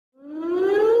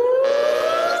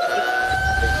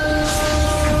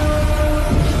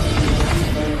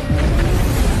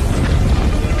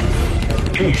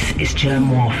This is Germ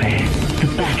Warfare,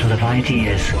 the battle of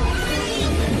ideas.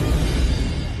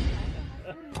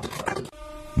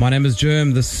 My name is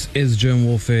Germ. This is Germ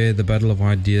Warfare, the battle of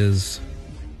ideas.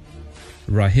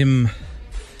 Rahim,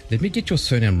 let me get your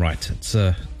surname right.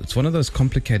 It's one of those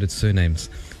complicated surnames.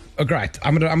 Oh, great.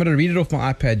 I'm gonna read it off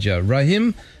my iPad here.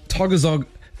 Rahim Tagazog.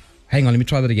 Hang on, let me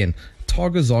try that again.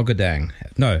 Tagazogadang.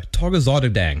 No,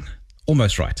 Tagazadadang.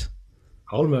 Almost right.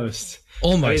 Almost.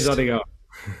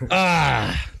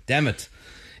 Damn it.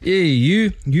 Yeah,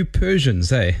 you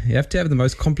Persians, hey. You have to have the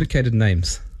most complicated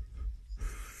names.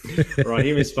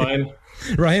 Rahim is fine.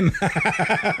 Rahim.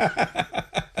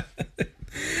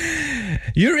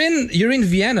 You're in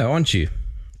Vienna, aren't you?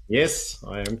 Yes,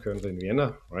 I am currently in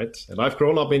Vienna, right? And I've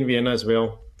grown up in Vienna as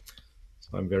well.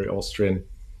 So I'm very Austrian.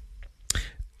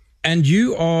 And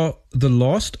you are the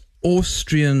last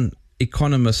Austrian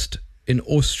economist in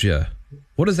Austria.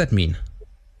 What does that mean?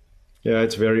 Yeah,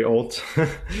 it's very old.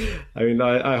 I mean,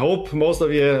 I hope most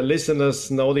of your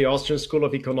listeners know the Austrian School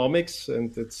of Economics,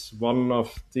 and it's one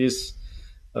of these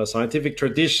scientific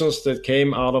traditions that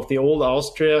came out of the old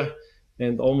Austria,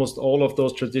 and almost all of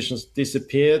those traditions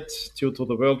disappeared due to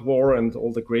the World War and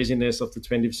all the craziness of the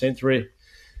 20th century.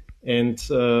 And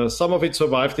some of it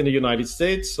survived in the United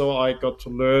States, so I got to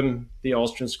learn the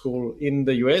Austrian school in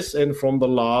the US, and from the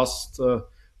last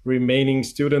remaining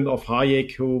student of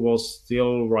Hayek, who was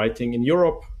still writing in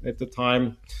Europe at the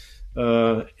time.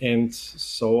 And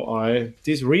so I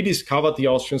rediscovered the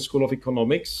Austrian School of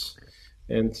Economics.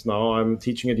 And now I'm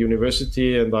teaching at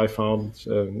university, and I found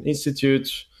an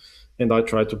institute, and I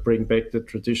try to bring back the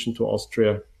tradition to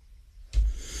Austria.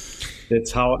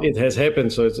 That's how it has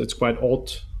happened. So it's quite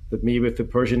odd that me with the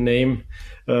Persian name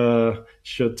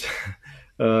should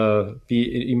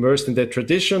be immersed in that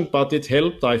tradition, but it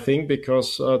helped, I think,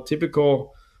 because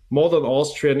typical modern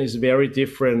Austrian is very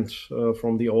different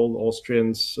from the old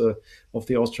Austrians of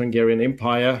the Austro-Hungarian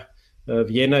Empire.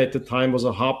 Vienna at the time was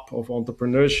a hub of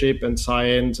entrepreneurship and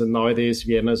science, and nowadays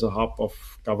Vienna is a hub of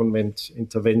government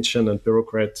intervention and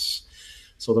bureaucrats.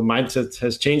 So the mindset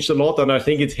has changed a lot, and I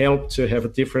think it helped to have a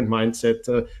different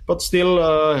mindset, but still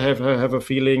have a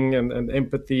feeling and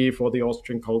empathy for the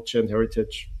Austrian culture and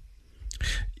heritage.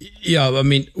 Yeah, I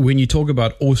mean, when you talk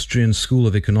about Austrian School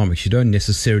of Economics, you don't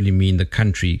necessarily mean the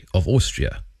country of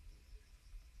Austria.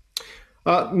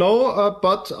 No,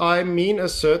 but I mean a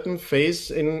certain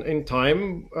phase in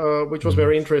time, which was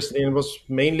very interesting and was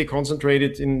mainly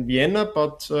concentrated in Vienna,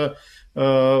 but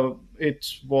it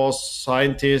was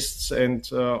scientists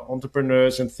and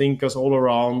entrepreneurs and thinkers all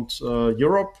around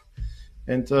Europe.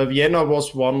 And Vienna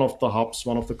was one of the hubs,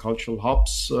 one of the cultural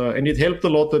hubs. And it helped a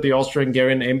lot that the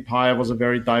Austro-Hungarian Empire was a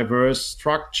very diverse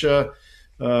structure,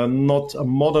 not a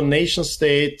modern nation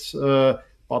state,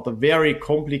 but a very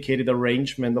complicated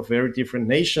arrangement of very different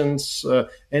nations.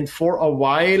 And for a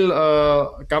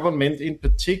while, government, in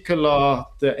particular,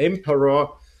 the emperor,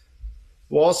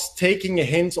 was taking a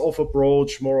hands-off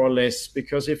approach, more or less,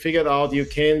 because he figured out you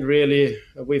can't really,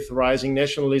 with rising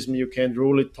nationalism, you can't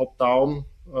rule it top-down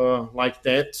like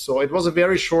that. So it was a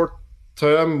very short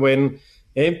term when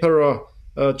Emperor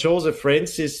Joseph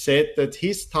Francis said that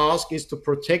his task is to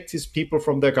protect his people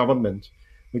from their government,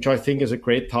 which I think is a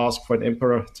great task for an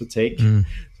emperor to take. So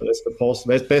that's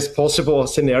the best possible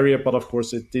scenario, but of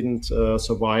course it didn't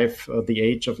survive the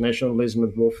age of nationalism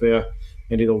and warfare,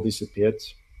 and it all disappeared.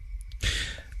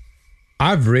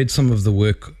 I've read some of the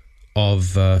work of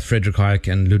Friedrich Hayek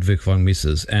and Ludwig von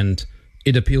Mises, and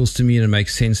it appeals to me and it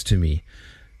makes sense to me.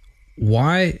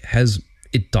 Why has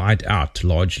it died out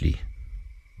largely?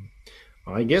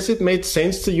 I guess it made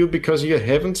sense to you because you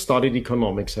haven't studied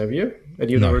economics, have you, at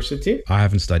university? No, I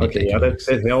haven't studied economics.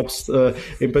 Yeah, that helps.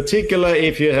 In particular,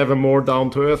 if you have a more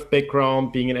down-to-earth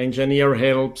background, being an engineer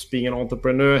helps, being an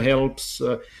entrepreneur helps.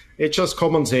 It's just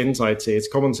common sense, I'd say. It's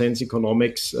common sense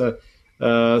economics.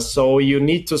 So you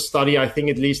need to study, I think,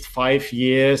 at least 5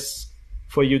 years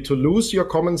for you to lose your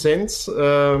common sense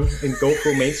and go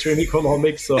through mainstream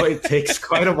economics. So it takes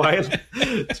quite a while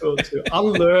to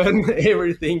unlearn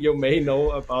everything you may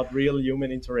know about real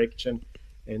human interaction,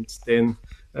 and then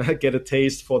get a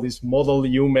taste for these model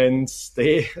humans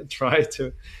they try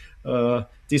to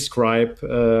describe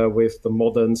with the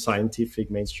modern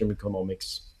scientific mainstream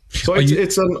economics. So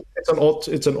it's an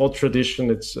odd tradition.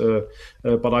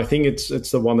 But I think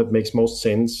it's the one that makes most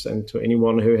sense. And to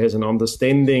anyone who has an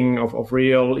understanding of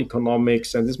real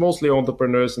economics, and it's mostly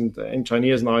entrepreneurs and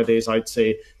engineers nowadays, I'd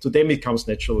say to them it comes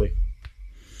naturally.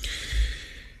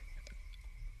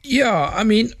 Yeah, I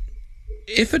mean,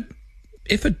 if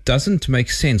it doesn't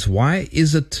make sense, why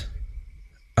is it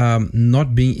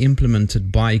not being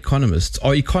implemented by economists?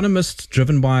 Are economists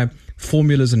driven by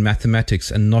formulas and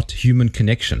mathematics and not human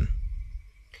connection?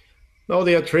 No,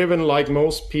 they are driven, like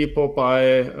most people,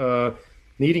 by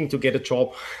needing to get a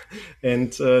job.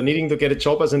 And needing to get a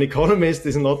job as an economist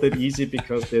is not that easy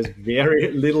because there's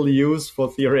very little use for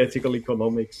theoretical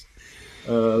economics.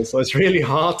 So it's really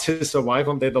hard to survive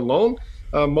on that alone.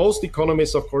 Most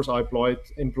economists, of course, are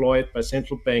employed by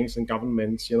central banks and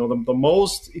governments. You know, the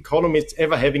most economists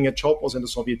ever having a job was in the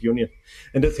Soviet Union.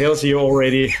 And it tells you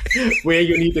already where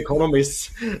you need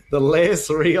economists. The less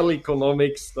real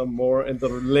economics, the more, and the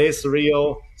less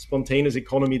real spontaneous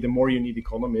economy, the more you need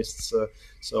economists.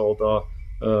 So the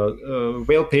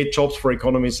well-paid jobs for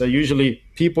economists are usually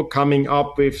people coming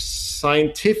up with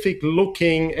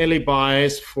scientific-looking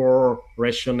alibis for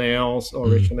rationales or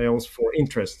rationales for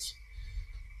interests.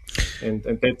 And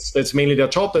that's mainly their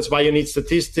job. That's why you need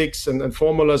statistics and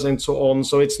formulas and so on.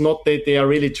 So it's not that they are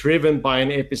really driven by an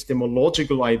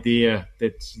epistemological idea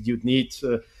that you need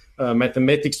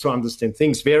mathematics to understand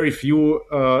things. Very few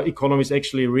economists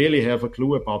actually really have a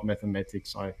clue about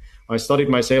mathematics. I studied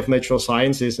myself natural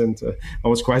sciences, and I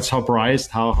was quite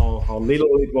surprised how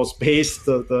little it was based,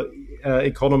 the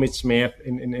economists' math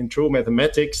in true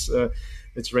mathematics.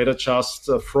 It's rather just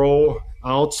throw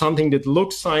out something that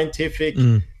looks scientific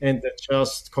and that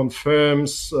just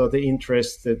confirms the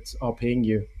interests that are paying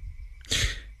you.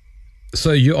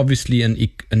 So you're obviously an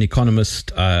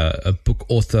economist, a book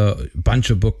author, a bunch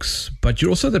of books, but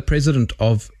you're also the president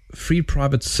of Free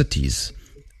Private Cities,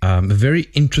 a very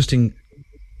interesting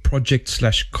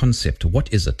project/concept.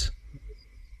 What is it?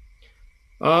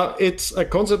 It's a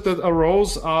concept that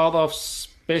arose out of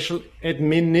special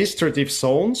administrative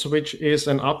zones, which is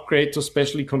an upgrade to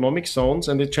special economic zones,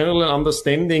 and the general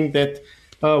understanding that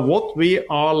what we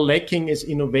are lacking is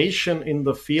innovation in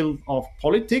the field of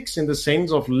politics, in the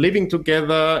sense of living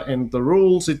together and the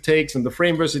rules it takes and the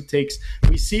frameworks it takes.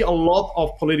 We see a lot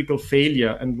of political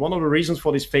failure, and one of the reasons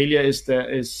for this failure is there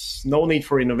is no need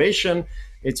for innovation.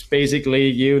 It's basically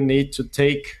you need to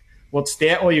take what's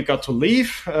there or you got to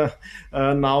leave.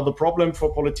 Now the problem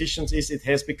for politicians is it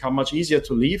has become much easier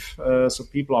to leave. So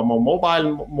people are more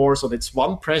mobile, so that's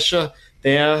one pressure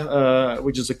there,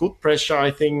 which is a good pressure,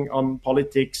 I think, on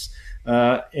politics.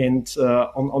 And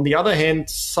on the other hand,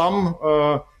 some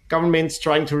governments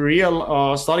starting to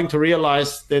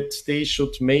realize that they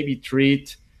should maybe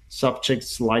treat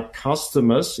subjects like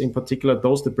customers, in particular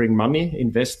those that bring money,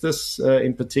 investors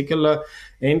in particular,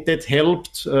 and that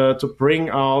helped to bring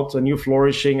out a new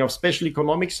flourishing of special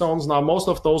economic zones. Now, most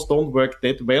of those don't work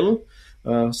that well.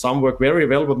 Some work very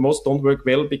well, but most don't work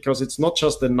well because it's not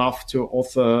just enough to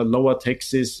offer lower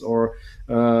taxes or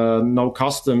no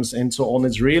customs and so on.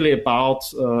 It's really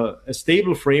about a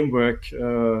stable framework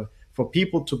for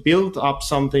people to build up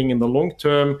something in the long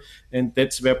term, and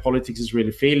that's where politics is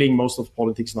really failing. Most of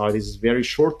politics nowadays is very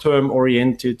short-term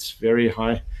oriented, very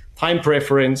high time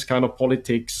preference kind of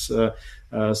politics.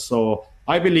 So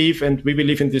I believe, and we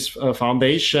believe in this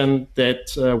foundation,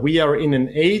 that we are in an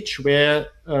age where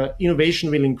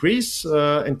innovation will increase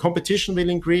and competition will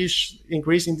increase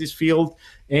in this field,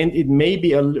 and it may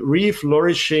be a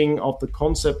re-flourishing of the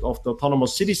concept of the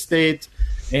autonomous city-state.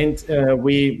 And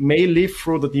we may live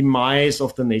through the demise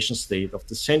of the nation state, of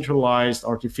the centralized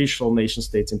artificial nation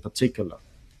states in particular.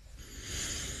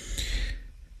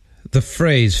 The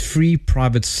phrase free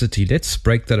private city, let's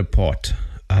break that apart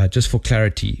just for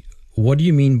clarity. What do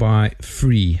you mean by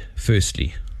free,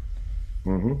 firstly?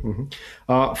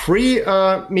 Free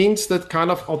means that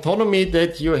kind of autonomy,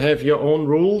 that you have your own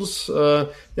rules.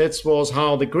 That was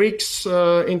how the Greeks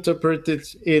interpreted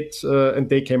it, and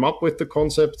they came up with the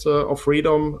concept of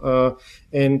freedom,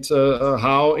 and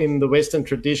how in the Western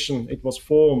tradition it was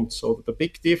formed. So the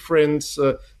big difference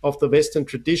of the Western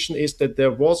tradition is that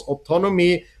there was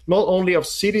autonomy not only of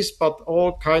cities, but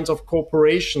all kinds of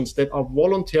corporations that are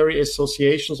voluntary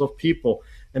associations of people,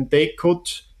 and they could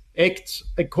act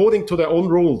according to their own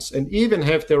rules and even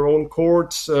have their own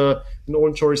courts and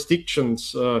own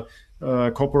jurisdictions.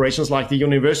 Corporations like the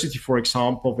university, for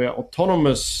example, were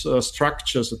autonomous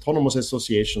structures, autonomous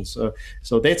associations.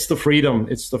 So that's the freedom.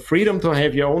 It's the freedom to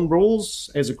have your own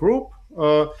rules as a group,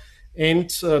 and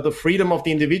the freedom of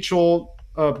the individual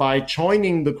by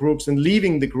joining the groups and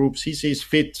leaving the groups he sees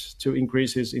fit to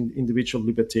increase his individual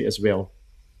liberty as well.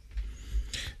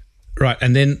 Right,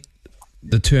 and then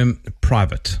the term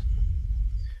private.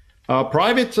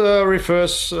 Private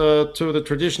refers to the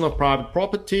tradition of private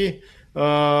property,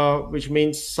 which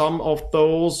means some of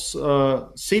those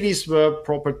cities were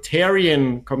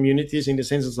proprietarian communities in the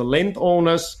sense of the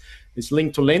landowners, It's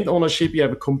linked to land ownership. You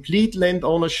have a complete land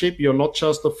ownership. You're not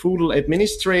just a feudal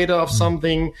administrator of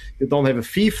something. You don't have a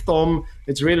fiefdom.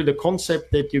 It's really the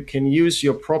concept that you can use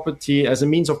your property as a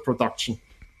means of production.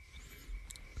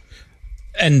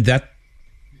 And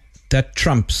that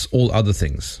trumps all other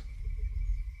things.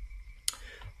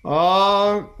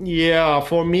 Yeah,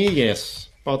 for me, yes.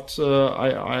 But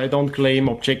I don't claim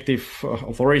objective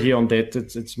authority on that.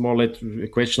 It's more like a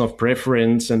question of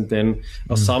preference and then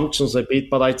assumptions a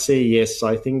bit. But I'd say yes.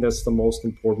 I think that's the most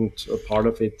important part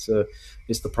of it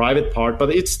is the private part. But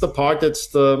it's the part that's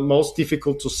the most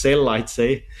difficult to sell, I'd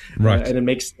say. Right. And it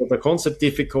makes the concept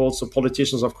difficult. So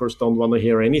politicians, of course, don't want to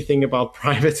hear anything about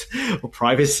private or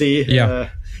privacy. Yeah.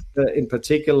 In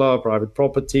particular, private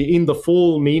property in the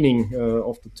full meaning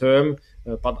of the term.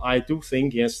 But I do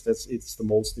think, yes, it's the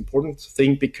most important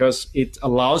thing because it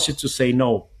allows you to say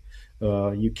no.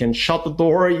 You can shut the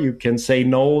door, you can say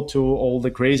no to all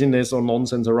the craziness or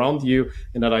nonsense around you.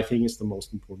 And that I think is the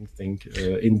most important thing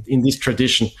in this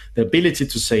tradition, the ability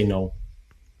to say no.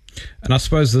 And I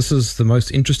suppose this is the most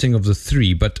interesting of the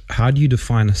three, but how do you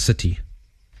define a city?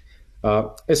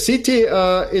 A city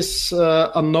is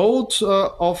a node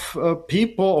of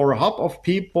people or a hub of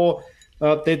people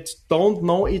that don't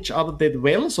know each other that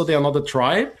well, so they are not a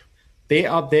tribe. They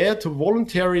are there to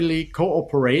voluntarily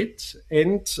cooperate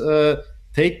and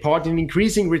take part in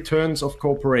increasing returns of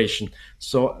cooperation.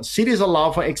 So cities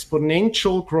allow for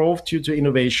exponential growth due to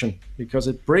innovation because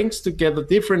it brings together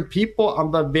different people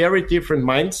under very different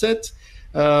mindsets.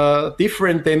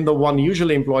 Different than the one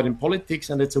usually employed in politics,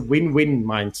 and it's a win-win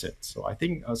mindset. So I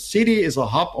think a city is a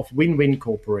hub of win-win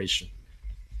cooperation.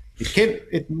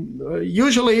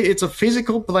 Usually it's a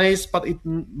physical place, but it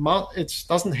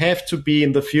doesn't have to be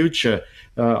in the future.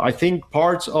 I think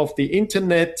parts of the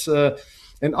internet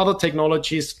and other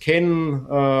technologies can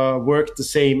work the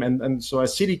same, and so a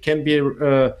city can be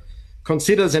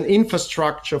considered as an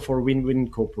infrastructure for win-win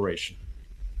cooperation.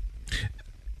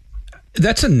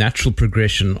 That's a natural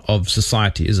progression of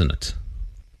society, isn't it?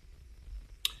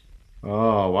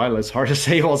 Oh, well, it's hard to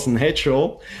say what's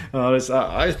natural.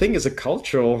 I think it's a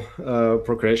cultural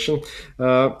progression.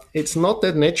 It's not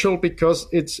that natural because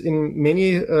it's in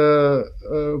many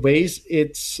ways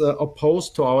it's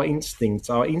opposed to our instincts.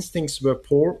 Our instincts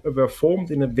were formed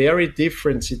in a very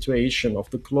different situation of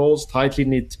the close, tightly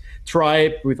knit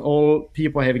tribe with all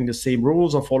people having the same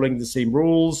rules or following the same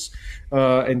rules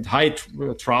and high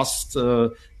trust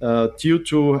due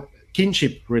to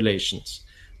kinship relations.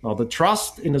 Now, the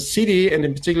trust in a city, and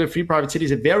in particular free private city,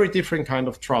 is a very different kind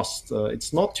of trust.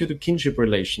 It's not due to kinship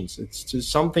relations. It's to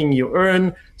something you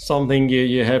earn, something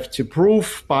you have to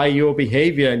prove by your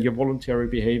behavior and your voluntary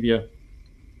behavior.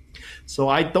 So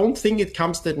I don't think it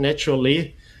comes that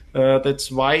naturally.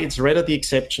 That's why it's rather the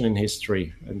exception in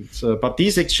history. But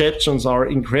these exceptions are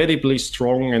incredibly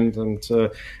strong and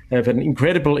have an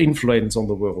incredible influence on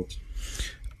the world.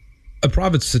 A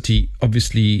private city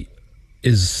obviously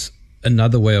is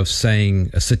another way of saying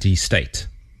a city-state.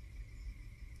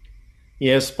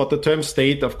 Yes, but the term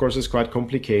state, of course, is quite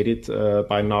complicated.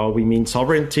 By now, we mean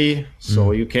sovereignty.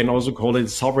 So you can also call it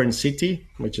sovereign city,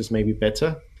 which is maybe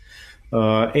better.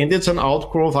 And it's an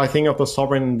outgrowth, I think, of the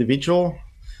sovereign individual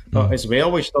as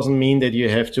well, which doesn't mean that you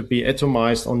have to be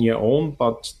atomized on your own,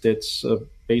 but that's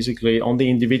basically on the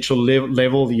individual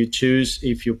level you choose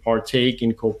if you partake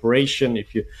in cooperation,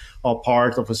 if you are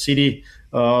part of a city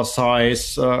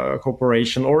size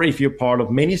corporation, or if you're part of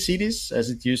many cities, as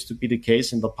it used to be the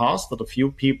case in the past, that a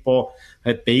few people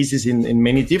had bases in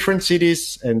many different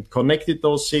cities and connected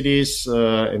those cities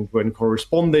and were in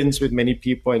correspondence with many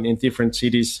people in different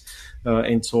cities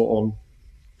and so on.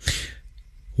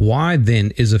 Why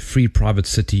then is a free private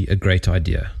city a great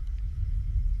idea?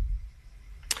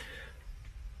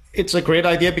 It's a great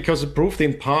idea because it proved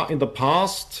in the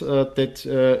past that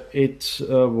it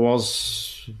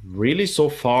was really so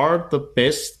far the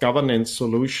best governance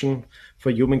solution for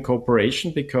human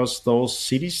cooperation, because those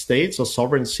city-states or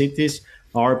sovereign cities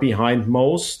are behind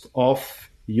most of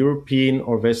European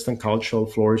or Western cultural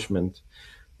flourishment.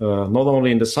 Not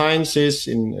only in the sciences,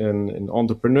 in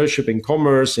entrepreneurship, in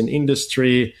commerce, in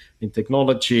industry, in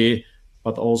technology,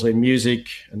 but also in music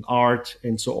and art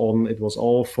and so on. It was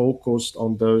all focused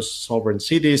on those sovereign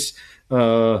cities.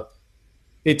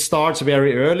 It starts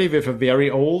very early with a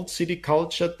very old city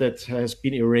culture that has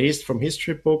been erased from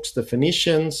history books, the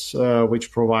Phoenicians,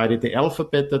 which provided the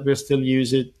alphabet that we're still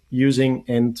using,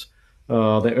 and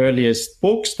the earliest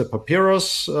books, the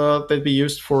papyrus that we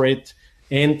used for it.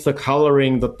 and the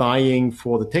coloring, the dyeing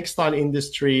for the textile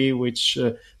industry, which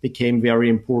became very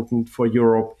important for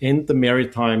Europe, and the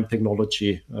maritime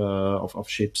technology of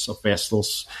ships, of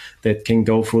vessels that can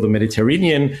go through the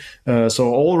Mediterranean.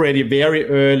 So already very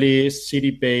early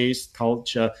city-based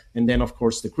culture. And then, of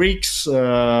course, the Greeks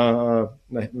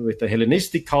with the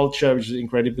Hellenistic culture, which is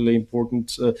incredibly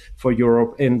important for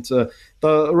Europe. And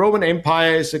the Roman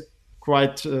Empire is a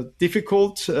quite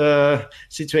difficult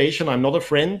situation. I'm not a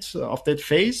friend of that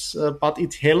phase, but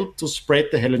it helped to spread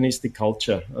the Hellenistic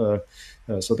culture.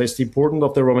 So that's the importance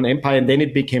of the Roman Empire. And then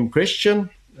it became Christian.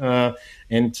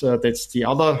 And that's the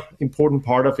other important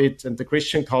part of it. And the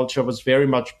Christian culture was very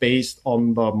much based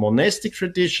on the monastic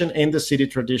tradition and the city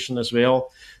tradition as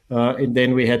well. And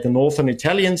then we had the northern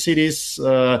Italian cities,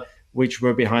 which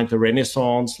were behind the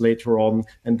Renaissance later on.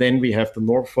 And then we have the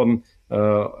northern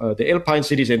the Alpine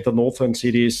cities and the northern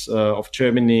cities of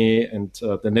Germany and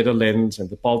the Netherlands and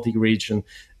the Baltic region.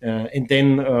 And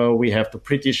then we have the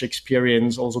British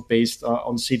experience also based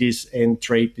on cities and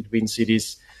trade between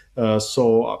cities.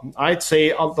 So I'd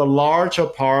say the larger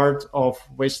part of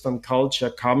Western culture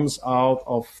comes out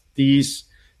of these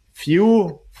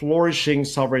few flourishing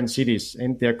sovereign cities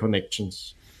and their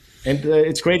connections. And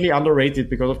it's greatly underrated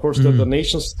because, of course, the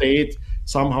nation state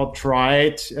somehow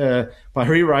tried, by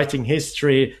rewriting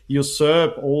history,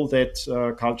 usurp all that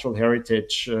cultural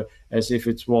heritage as if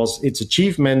it was its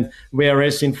achievement,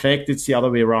 whereas in fact it's the other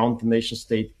way around. The nation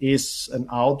state is an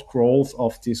outgrowth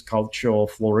of this cultural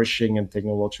flourishing and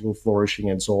technological flourishing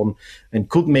and so on, and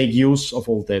could make use of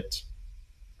all that.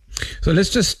 So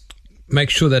let's just make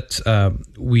sure that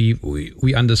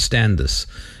we understand this.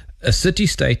 A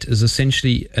city-state is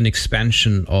essentially an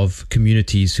expansion of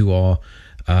communities who are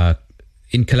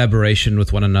in collaboration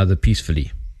with one another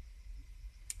peacefully.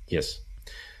 Yes,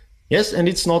 and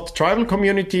it's not tribal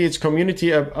community, it's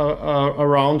community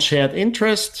around shared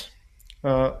interest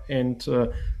and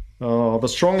the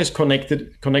strongest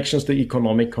connections, the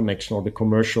economic connection or the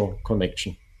commercial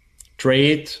connection.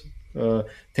 Trade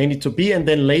tended to be, and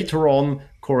then later on,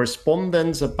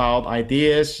 correspondence about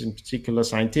ideas, in particular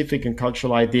scientific and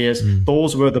cultural ideas.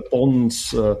 Those were the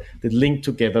bonds that linked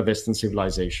together Western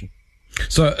civilization.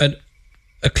 So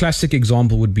a classic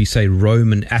example would be, say,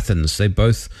 Rome and Athens. They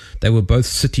were both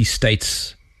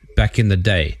city-states back in the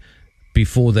day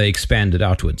before they expanded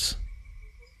outwards.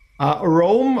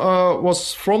 Rome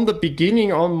was from the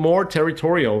beginning on more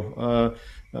territorial,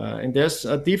 and there's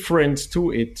a difference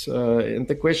to it. And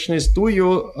the question is, do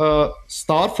you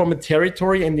start from a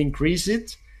territory and increase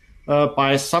it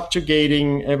by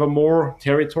subjugating ever more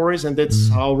territories? And that's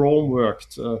how Rome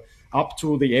worked up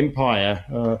to the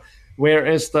empire.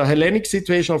 Whereas the Hellenic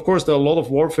situation, of course, there are a lot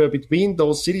of warfare between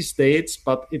those city-states,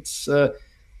 but it's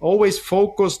always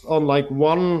focused on like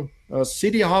one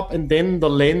city hub and then the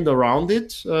land around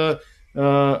it.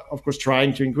 Of course,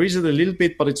 trying to increase it a little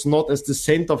bit, but it's not as the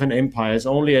center of an empire. It's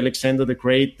only Alexander the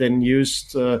Great then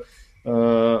used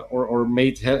or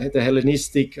made the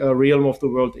Hellenistic realm of the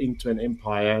world into an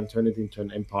empire and turned it into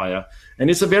an empire.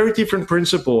 And it's a very different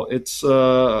principle. It's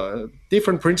a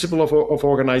different principle of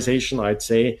organization, I'd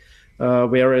say.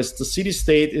 Whereas the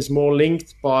city-state is more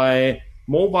linked by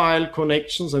mobile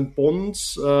connections and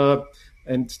bonds,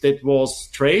 and that was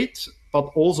trade, but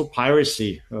also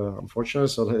piracy, unfortunately.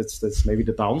 So that's maybe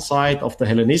the downside of the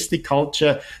Hellenistic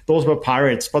culture. Those were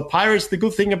pirates. But pirates, the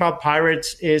good thing about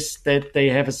pirates is that they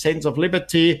have a sense of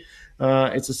liberty.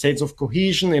 It's a sense of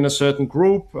cohesion in a certain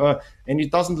group, and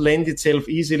it doesn't lend itself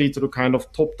easily to the kind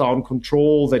of top-down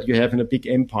control that you have in a big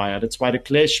empire. That's why the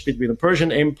clash between the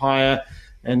Persian Empire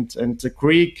and the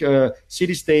Greek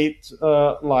city-state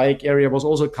like area was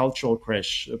also a cultural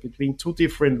crash between two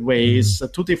different ways,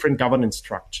 two different governance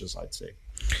structures, I'd say.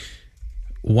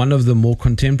 One of the more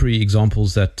contemporary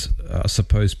examples that I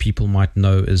suppose people might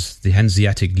know is the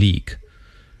Hanseatic League.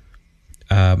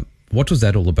 What was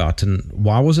that all about, and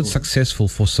why was it successful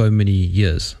for so many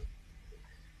years?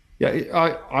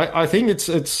 Yeah, I think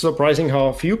it's surprising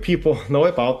how few people know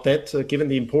about that, given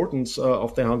the importance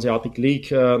of the Hanseatic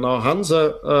League. Now,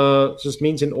 Hansa just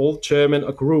means in Old German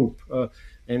a group,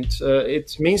 and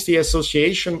it means the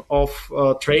association of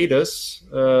traders.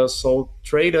 So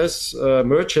traders,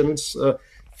 merchants,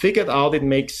 figured out it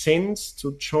makes sense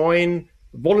to join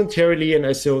voluntarily an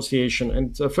association.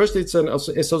 And first, it's an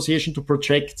association to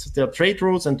protect their trade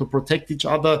routes and to protect each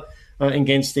other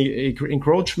against the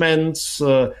encroachments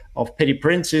of petty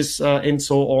princes and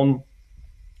so on.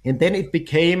 And then it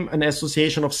became an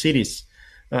association of cities.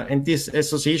 And this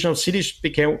association of cities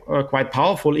became quite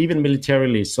powerful, even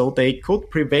militarily. So they could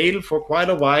prevail for quite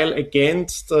a while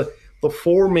against the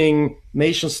forming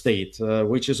nation state,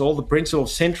 which is all the principle of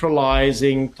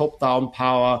centralizing top-down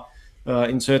power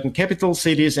in certain capital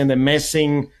cities and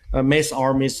amassing mass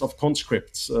armies of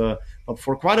conscripts. But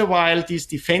for quite a while, these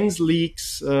defense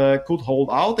leagues could hold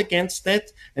out against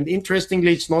that. And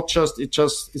interestingly, it's not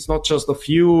just a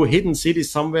few hidden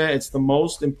cities somewhere. It's the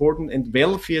most important and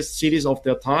wealthiest cities of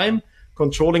their time,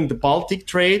 controlling the Baltic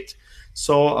trade.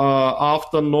 So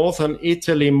after northern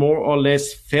Italy more or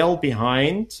less fell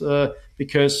behind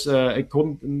because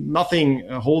nothing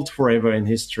holds forever in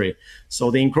history.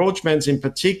 So the encroachments in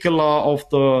particular of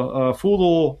the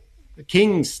feudal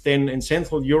kings then in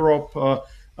Central Europe,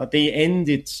 they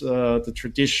ended the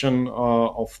tradition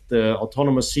of the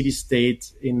autonomous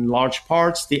city-state in large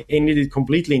parts. They ended it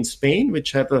completely in Spain,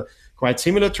 which had a quite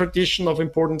similar tradition of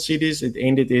important cities. It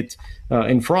ended it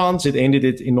in France. It ended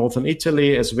it in northern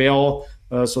Italy as well.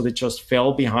 So they just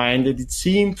fell behind. And it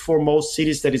seemed for most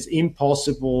cities that it's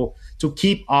impossible to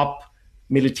keep up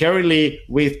militarily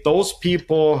with those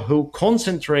people who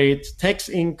concentrate tax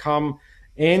income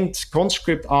and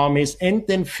conscript armies and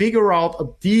then figure out a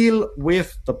deal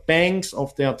with the banks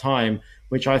of their time,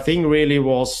 which I think really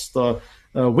was the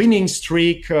winning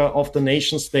streak of the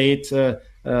nation state,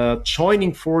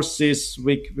 joining forces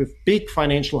with big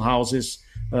financial houses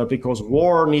because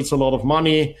war needs a lot of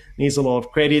money, needs a lot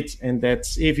of credit, and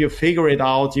that's if you figure it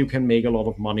out, you can make a lot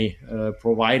of money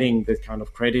providing that kind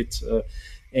of credit.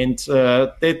 And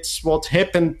that's what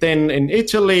happened then in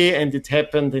Italy, and it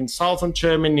happened in southern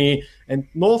Germany and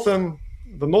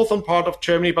the northern part of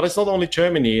Germany. But it's not only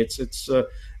Germany. It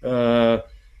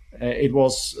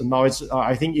was now it's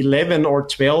I think 11 or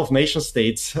 12 nation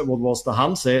states. What was the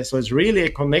Hanse? So it's really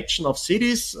a connection of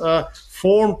cities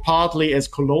formed partly as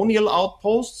colonial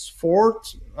outposts,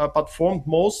 but formed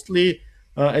mostly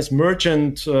as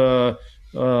merchant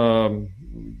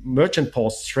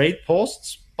posts, trade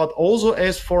posts, but also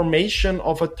as formation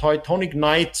of a Teutonic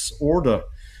Knights order,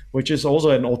 which is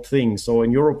also an odd thing. So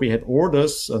in Europe, we had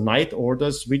orders, knight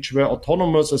orders, which were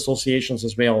autonomous associations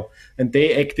as well. And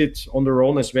they acted on their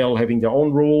own as well, having their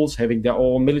own rules, having their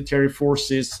own military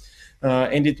forces.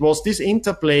 And it was this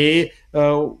interplay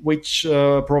which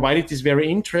provided this very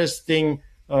interesting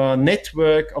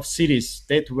network of cities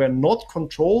that were not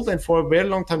controlled and for a very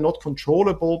long time not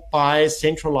controllable by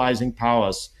centralizing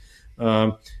powers.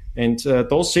 And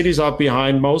those cities are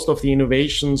behind most of the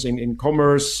innovations in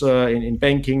commerce, in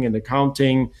banking and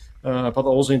accounting, but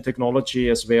also in technology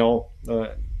as well,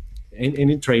 and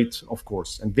in trade, of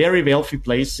course. And very wealthy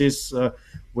places,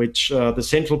 which the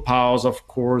central powers, of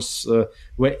course,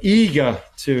 were eager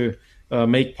to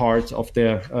make part of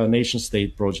their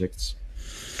nation-state projects.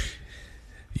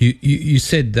 You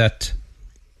said that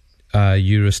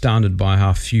you're astounded by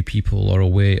how few people are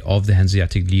aware of the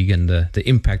Hanseatic League and the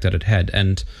impact that it had.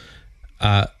 And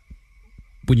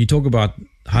when you talk about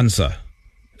Hansa,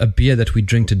 a beer that we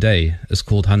drink today is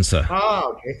called Hansa. Ah,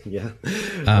 okay, yeah.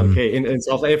 Okay, in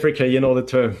South Africa, you know the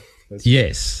term.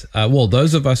 Yes. Well,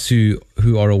 those of us who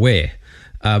are aware.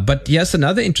 But yes,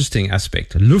 another interesting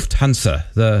aspect,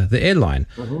 Lufthansa, the airline.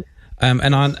 Mm-hmm.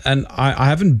 And I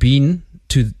haven't been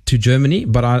to Germany,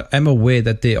 but I am aware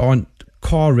that there aren't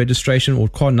car registration or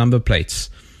car number plates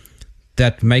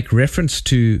that make reference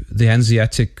to the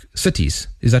Hanseatic cities.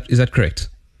 Is that correct?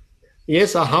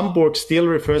 Yes, Hamburg still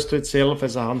refers to itself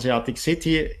as a Hanseatic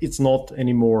city. It's not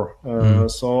anymore.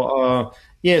 So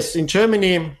yes, in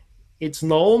Germany it's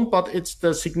known, but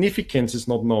the significance is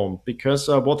not known, because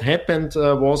what happened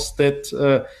was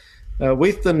that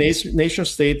with the nation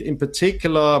state, in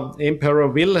particular, Emperor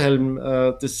Wilhelm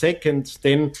II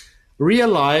then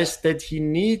realized that he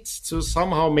needs to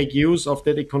somehow make use of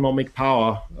that economic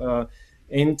power.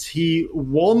 And he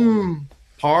won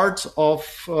part of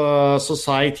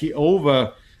society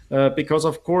over because,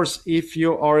 of course, if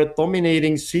you are a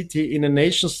dominating city in a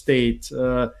nation state,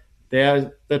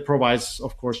 that provides,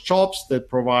 of course, jobs, that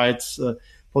provides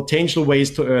potential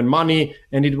ways to earn money.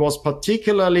 And it was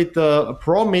particularly the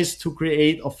promise to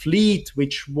create a fleet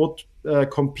which would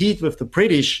compete with the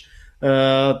British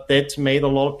that made a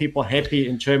lot of people happy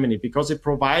in Germany, because it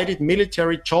provided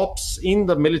military jobs in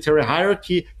the military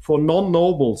hierarchy for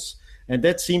non-nobles. And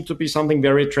that seemed to be something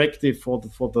very attractive for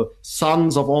the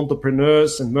sons of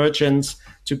entrepreneurs and merchants,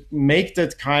 to make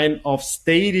that kind of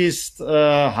statist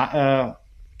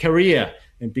career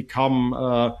and become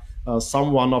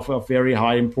someone of very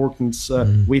high importance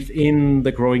within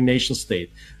the growing nation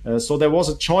state. So there was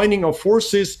a joining of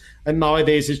forces, and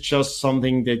nowadays it's just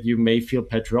something that you may feel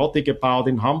patriotic about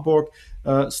in Hamburg.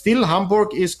 Still,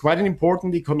 Hamburg is quite an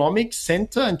important economic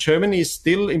center, and Germany is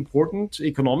still important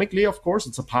economically, of course.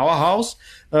 It's a powerhouse,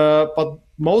 but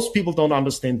most people don't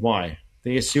understand why.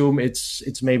 they assume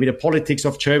it's maybe the politics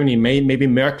of Germany. Maybe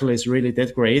Merkel is really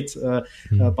that great,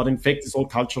 but in fact, it's all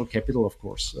cultural capital, of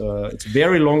course. It's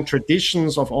very long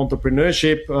traditions of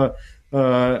entrepreneurship,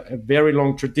 a very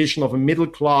long tradition of a middle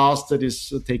class that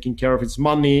is taking care of its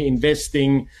money,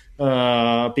 investing,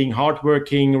 being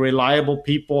hardworking, reliable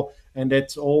people. And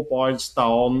that all boils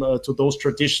down to those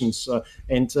traditions.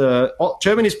 And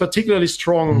Germany is particularly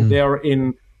strong there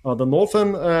in the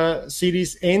northern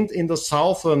cities and in the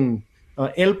southern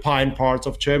Alpine parts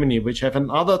of Germany, which have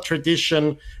another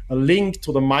tradition, a link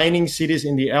to the mining cities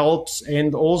in the Alps,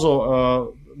 and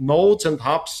also nodes and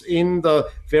hubs in the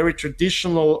very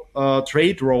traditional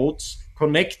trade roads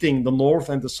connecting the north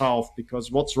and the south.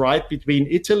 Because what's right between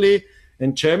Italy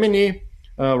and Germany,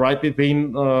 right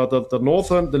between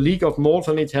the League of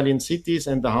Northern Italian Cities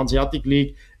and the Hanseatic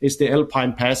League, is the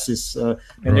Alpine passes.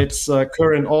 And it's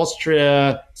current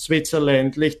Austria,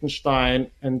 Switzerland, Liechtenstein,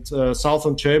 and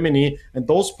southern Germany. And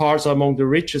those parts are among the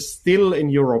richest still in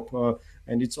Europe.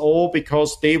 And it's all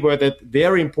because they were that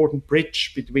very important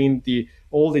bridge between the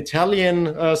old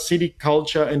Italian city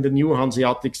culture and the new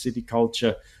Hanseatic city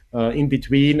culture in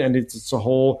between. And it's a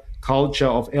whole culture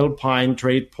of Alpine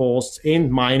trade posts and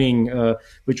mining,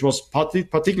 which was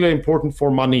particularly important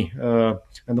for money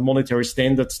and the monetary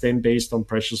standards then based on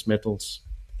precious metals.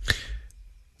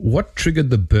 What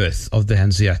triggered the birth of the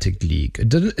Hanseatic League? It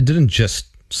didn't just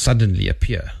suddenly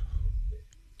appear.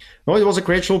 No, it was a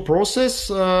gradual process.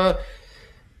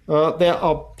 There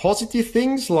are positive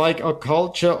things like a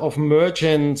culture of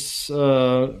merchants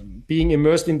being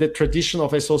immersed in the tradition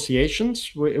of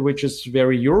associations, which is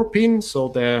very European. So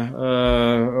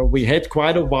there we had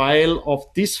quite a while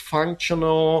of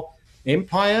dysfunctional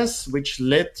empires, which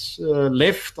left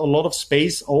a lot of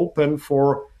space open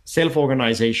for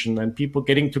self-organization and people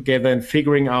getting together and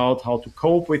figuring out how to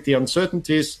cope with the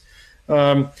uncertainties.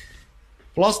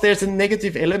 Plus, there's a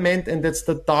negative element, and that's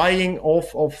the dying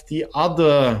off of the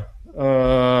other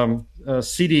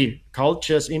city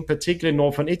cultures, in particular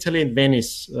northern Italy and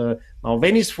Venice. Now,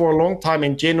 Venice for a long time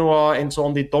and Genoa and so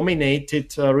on, they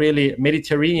dominated really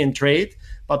Mediterranean trade,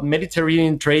 but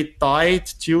Mediterranean trade died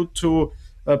due to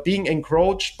being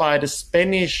encroached by the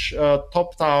Spanish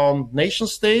top-down nation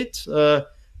state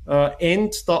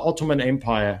and the Ottoman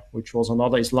Empire, which was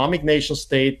another Islamic nation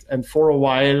state. And for a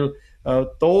while,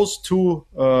 those two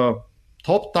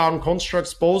top-down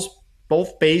constructs,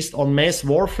 both based on mass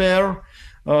warfare,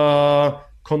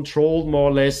 controlled more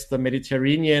or less the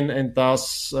Mediterranean and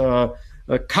thus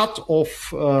cut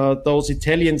off those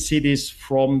Italian cities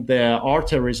from their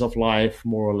arteries of life,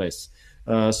 more or less.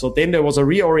 So then there was a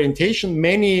reorientation.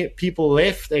 Many people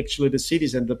left actually the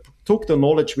cities and took the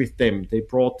knowledge with them. They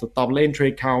brought the double entry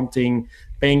accounting,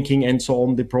 banking, and so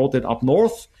on. They brought it up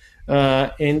north.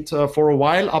 And for a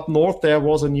while up north, there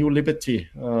was a new liberty,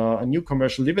 a new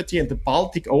commercial liberty, and the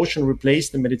Baltic Ocean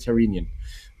replaced the Mediterranean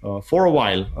for a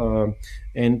while.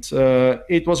 And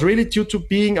it was really due to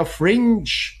being a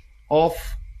fringe of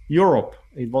Europe.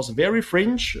 It was very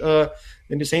fringe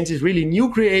in the sense it's really new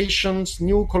creations,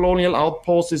 new colonial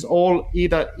outposts, is all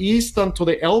either eastern to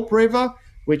the Elbe River,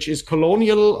 which is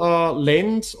colonial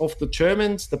lands of the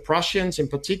Germans, the Prussians in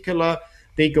particular.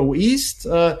 They go east,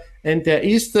 and their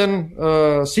eastern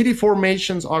city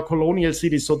formations are colonial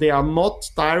cities, so they are not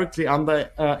directly under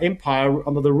empire,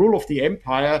 under the rule of the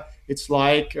empire. It's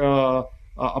like a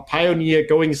pioneer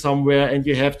going somewhere, and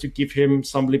you have to give him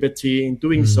some liberty in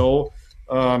doing so,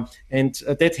 and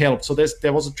that helped. So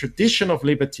there was a tradition of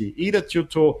liberty, either due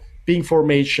to being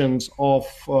formations of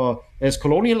as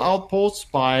colonial outposts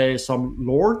by some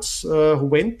lords who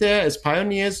went there as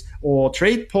pioneers, or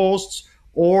trade posts,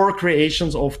 or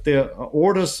creations of the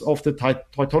orders of the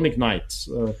Teutonic Knights.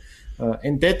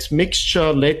 And that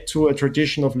mixture led to a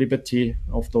tradition of liberty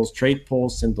of those trade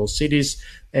posts and those cities.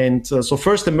 And so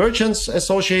first the merchants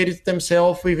associated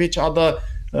themselves with each other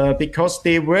because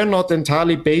they were not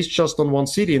entirely based just on one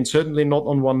city, and certainly not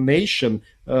on one nation.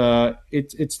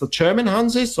 It's the German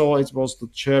Hanse, so it was the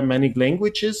Germanic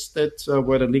languages that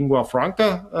were the lingua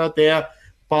franca there.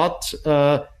 But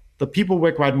the people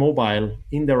were quite mobile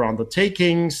in their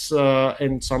undertakings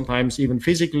and sometimes even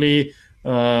physically.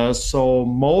 So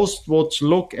most would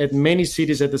look at many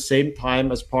cities at the same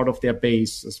time as part of their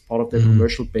base, as part of their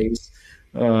commercial base.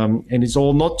 And it's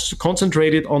all not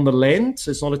concentrated on the land.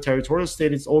 It's not a territorial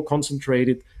state. It's all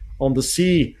concentrated on the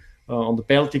sea, on the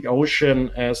Baltic Ocean,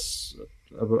 as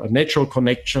a natural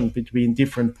connection between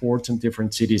different ports and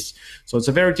different cities. So it's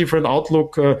a very different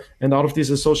outlook. And out of this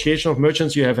association of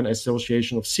merchants, you have an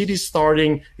association of cities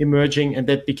starting, emerging, and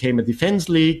that became a defense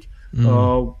league.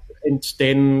 And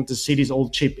then the cities all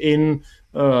chip in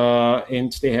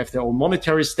and they have their own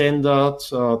monetary standard,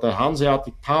 the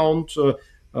Hanseatic pound,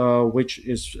 which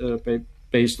is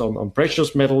based on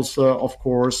precious metals, of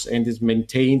course, and has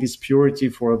maintained its purity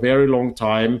for a very long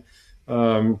time.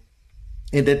 And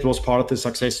that was part of the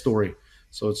success story.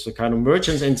 So it's a kind of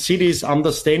merchants and cities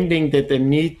understanding that they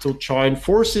need to join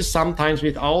forces sometimes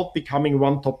without becoming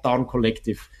one top-down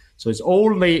collective. So it's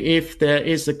only if there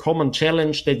is a common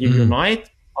challenge that you unite,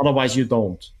 otherwise you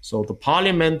don't. So the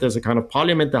parliament, there's a kind of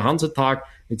parliament, the Hansetag,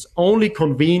 it's only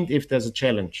convened if there's a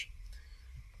challenge.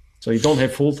 So you don't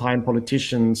have full-time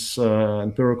politicians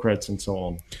and bureaucrats and so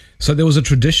on. So there was a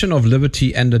tradition of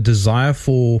liberty and a desire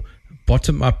for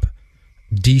bottom-up,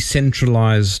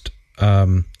 decentralized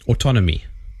autonomy.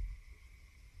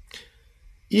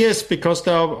 Yes, because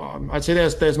I'd say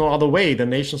there's no other way. The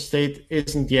nation state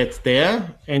isn't yet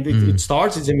there, and it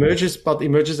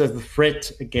emerges as a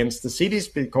threat against the cities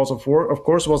because of war. Of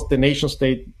course, what the nation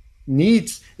state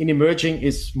needs in emerging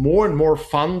is more and more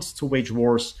funds to wage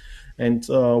wars. And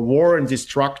war and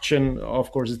destruction,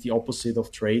 of course, is the opposite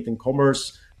of trade and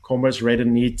commerce. Commerce rather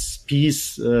needs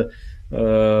peace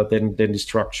than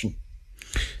destruction.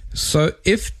 So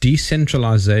if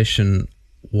decentralization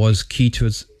was key to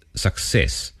its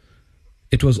success,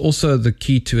 it was also the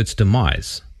key to its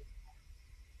demise.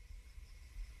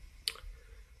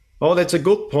 Oh, that's a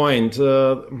good point.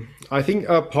 I think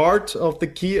a part of the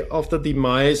key of the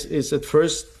demise is at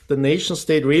first the nation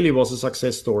state really was a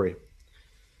success story.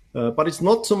 But it's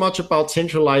not so much about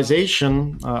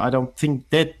centralization. I don't think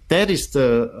that is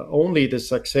only the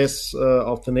success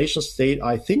of the nation state.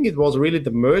 I think it was really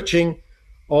the merging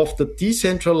of the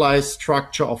decentralized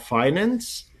structure of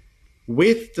finance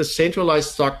with the centralized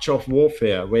structure of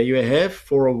warfare, where you have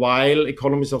for a while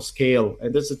economies of scale.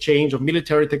 And there's a change of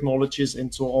military technologies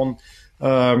and so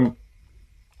on,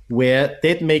 where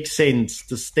that makes sense.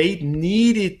 The state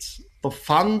needed the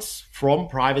funds from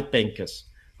private bankers.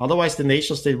 Otherwise, the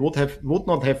nation state would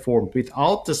not have formed.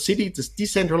 Without the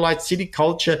decentralized city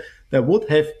culture, there would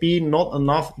have been not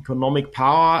enough economic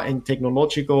power and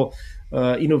technological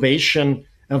innovation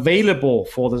available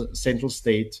for the central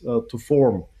state to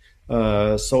form.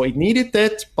 So it needed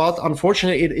that, but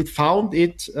unfortunately, it found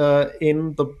it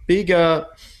in the bigger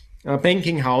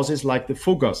banking houses like the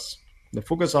Fuggers. The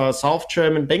Fuggers are a South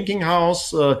German banking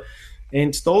house.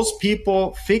 And those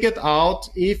people figured out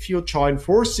if you join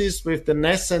forces with the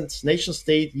nascent nation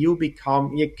state, you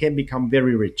can become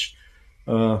very rich,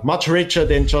 much richer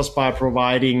than just by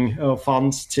providing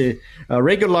funds to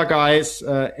regular guys.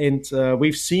 And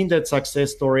we've seen that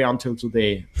success story until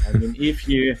today. I mean, if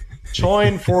you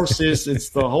join forces, it's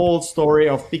the whole story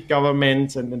of big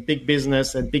government and big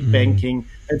business and big banking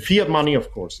and fiat money, of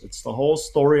course. It's the whole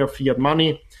story of fiat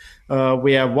money.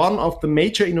 Where one of the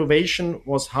major innovation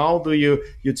was how do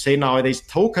you'd say nowadays,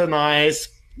 tokenize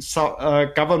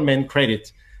government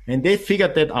credit. And they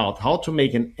figured that out, how to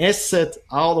make an asset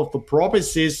out of the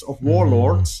promises of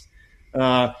warlords.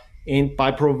 And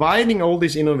by providing all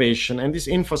this innovation and this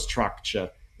infrastructure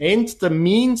and the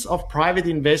means of private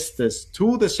investors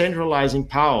to the centralizing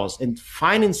powers and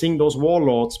financing those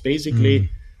warlords, basically,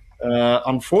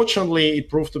 unfortunately, it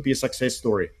proved to be a success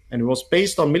story. And it was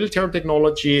based on military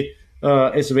technology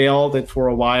as well, that for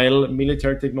a while,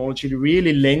 military technology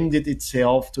really lended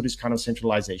itself to this kind of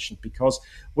centralization. Because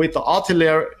with the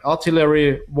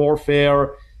artillery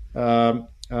warfare, the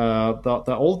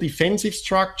old defensive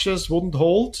structures wouldn't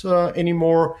hold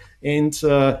anymore. And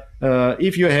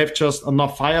if you have just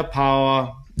enough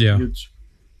firepower, you'd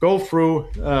go through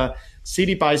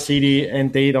city by city,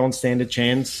 and they don't stand a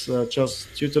chance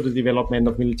just due to the development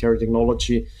of military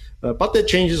technology. But that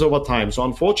changes over time. So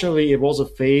unfortunately, it was a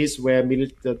phase where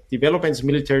the developments in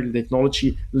military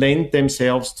technology lend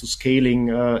themselves to scaling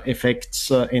effects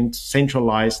and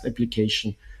centralized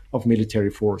application of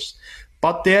military force.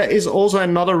 But there is also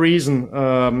another reason,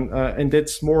 and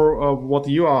that's more what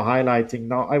you are highlighting.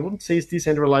 Now, I wouldn't say it's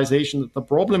decentralization. The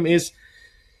problem is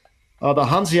the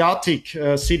Hanseatic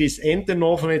cities and the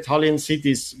northern Italian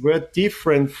cities were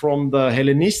different from the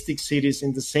Hellenistic cities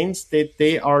in the sense that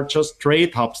they are just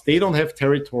trade hubs. They don't have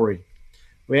territory.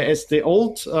 Whereas the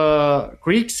old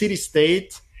Greek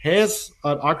city-state has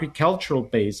an agricultural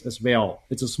base as well.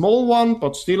 It's a small one,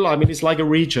 but still, I mean, it's like a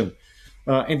region.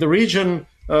 And the region,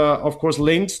 of course,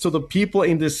 links to the people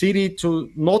in the city to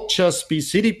not just be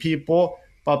city people,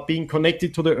 but being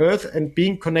connected to the earth and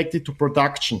being connected to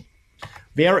production.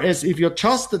 Whereas if you're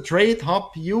just a trade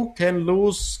hub, you can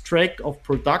lose track of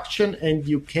production and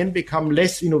you can become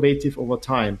less innovative over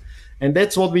time. And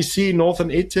that's what we see in northern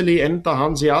Italy and the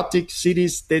Hanseatic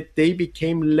cities, that they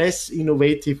became less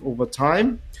innovative over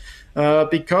time,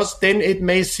 because then it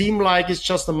may seem like it's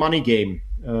just a money game.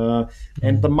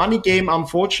 And the money game,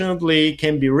 unfortunately,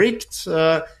 can be rigged.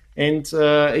 And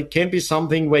it can be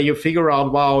something where you figure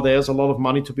out, wow, there's a lot of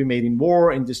money to be made in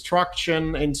war, in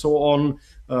destruction, and so on,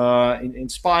 in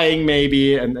spying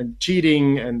maybe, and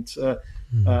cheating, and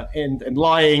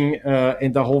lying,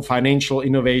 and the whole financial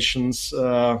innovations,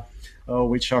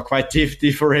 which are quite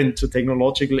different to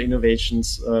technological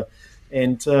innovations.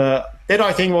 And that,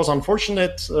 I think, was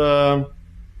unfortunate. So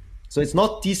it's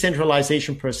not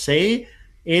decentralization per se.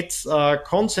 It's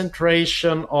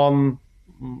concentration on,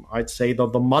 I'd say, the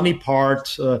money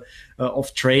part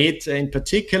of trade in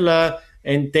particular,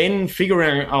 and then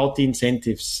figuring out the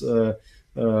incentives.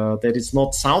 That it's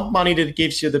not sound money that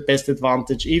gives you the best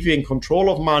advantage. If you're in control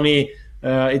of money,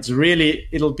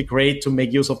 it'll be great to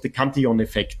make use of the Cantillon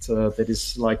effect. That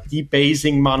is like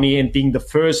debasing money and being the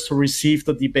first to receive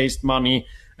the debased money,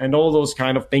 and all those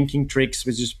kind of banking tricks,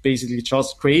 which is basically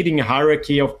just creating a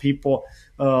hierarchy of people,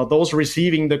 those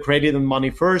receiving the credit and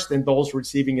money first and those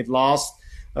receiving it last.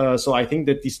 So I think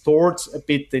that distorts a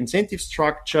bit the incentive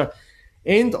structure,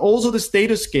 and also the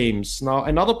status games. Now,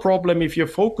 another problem, if you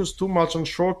focus too much on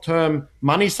short-term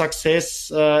money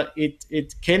success,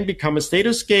 it can become a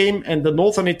status game. And the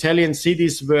northern Italian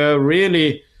cities were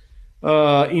really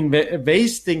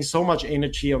wasting so much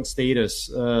energy on status.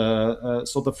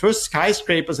 So the first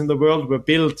skyscrapers in the world were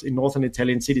built in northern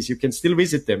Italian cities. You can still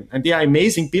visit them, and they are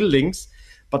amazing buildings,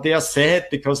 but they are sad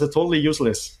because they're totally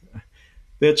useless.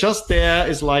 They're just there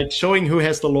is like showing who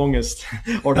has the longest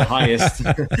or the highest.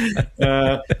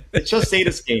 It's just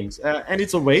status games, and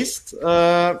it's a waste.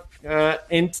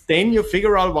 And then you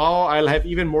figure out, wow, I'll have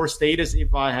even more status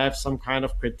if I have some kind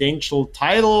of credential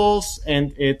titles,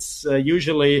 and it's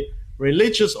usually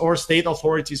religious or state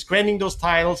authorities granting those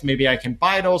titles. Maybe I can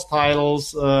buy those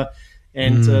titles,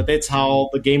 and that's how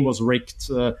the game was rigged.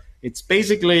 It's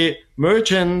basically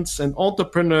merchants and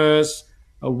entrepreneurs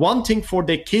wanting for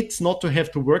their kids not to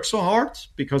have to work so hard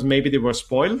because maybe they were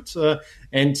spoiled,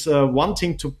 and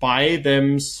wanting to buy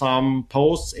them some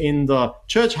posts in the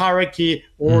church hierarchy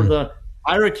or the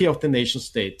hierarchy of the nation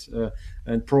state,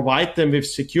 and provide them with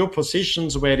secure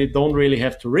positions where they don't really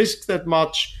have to risk that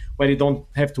much, where they don't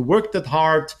have to work that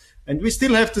hard. And we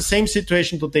still have the same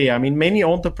situation today. I mean, many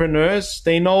entrepreneurs,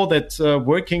 they know that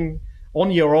working on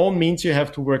your own means you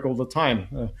have to work all the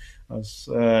time.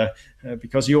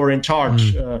 Because you are in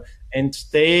charge, and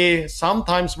they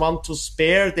sometimes want to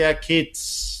spare their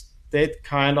kids that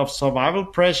kind of survival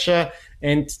pressure,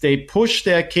 and they push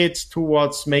their kids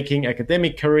towards making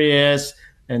academic careers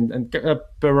and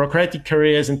bureaucratic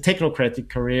careers and technocratic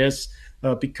careers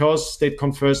because that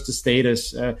confers the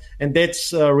status, and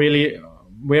that's really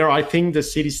where I think the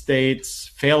city-states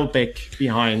fell back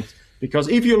behind. Because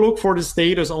if you look for the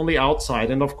status only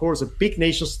outside, and of course a big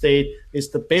nation state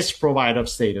is the best provider of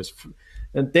status,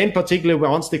 and then particularly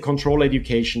once they control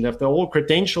education, they have the whole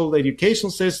credentialed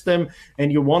education system,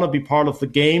 and you want to be part of the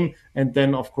game, and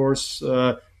then of course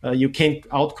you can't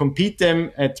outcompete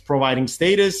them at providing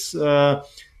status,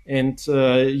 and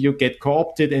you get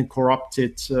co-opted and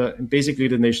corrupted, and basically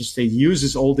the nation state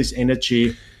uses all this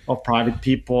energy of private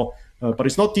people. But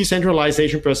it's not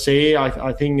decentralization per se.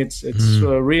 I think it's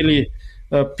really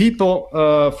people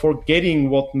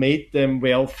forgetting what made them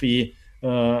wealthy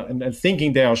and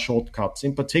thinking there are shortcuts,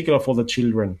 in particular for the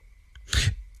children.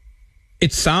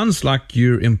 It sounds like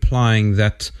you're implying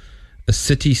that a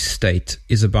city-state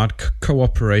is about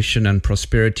cooperation and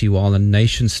prosperity, while a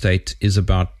nation-state is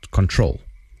about control.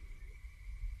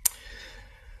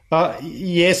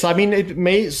 Yes, I mean, it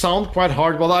may sound quite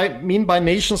hard. What I mean by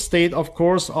nation state, of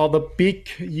course, are the big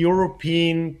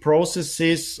European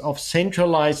processes of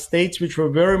centralized states, which were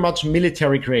very much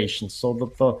military creations. So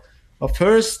the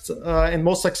first and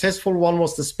most successful one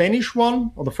was the Spanish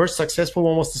one, or the first successful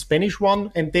one was the Spanish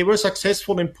one. And they were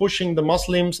successful in pushing the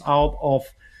Muslims out of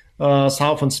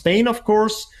southern Spain, of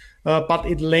course. But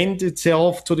it lent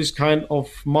itself to this kind of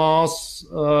mass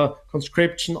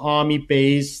conscription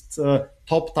army-based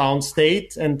top-down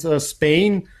state. And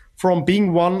Spain, from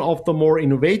being one of the more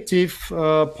innovative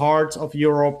parts of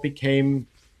Europe, became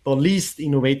the least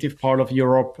innovative part of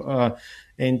Europe.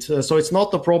 And so it's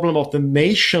not the problem of the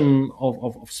nation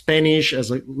of Spanish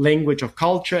as a language of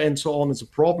culture and so on. It's a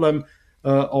problem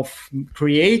of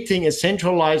creating a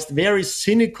centralized, very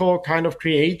cynical kind of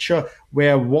creature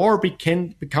where war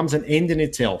becomes an end in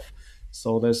itself.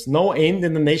 So there's no end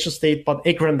in the nation state but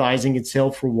aggrandizing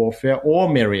itself through warfare or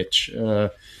marriage.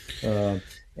 And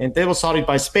that was started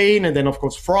by Spain, and then, of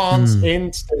course, France,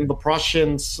 and then the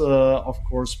Prussians, of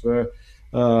course, were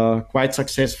quite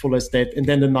successful as that. And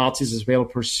then the Nazis as well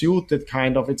pursued that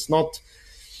kind of, it's not,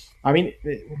 I mean,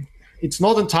 it's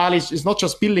not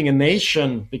just building a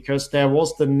nation, because there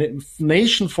was the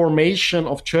nation formation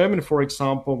of Germany, for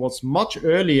example, was much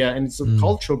earlier, and it's a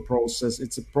cultural process.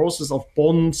 It's a process of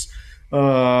bonds,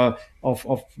 a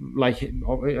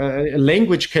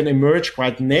language can emerge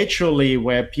quite naturally,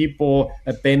 where people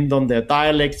abandon their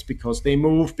dialects because they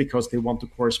move, because they want to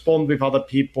correspond with other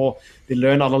people, they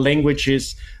learn other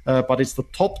languages, but it's the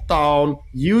top-down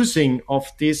using of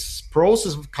this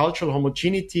process of cultural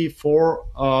homogeneity for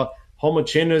a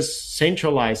homogeneous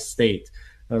centralized state.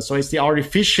 So it's the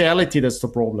artificiality that's the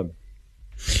problem.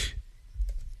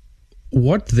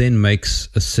 What then makes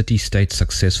a city-state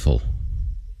successful?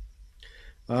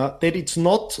 That it's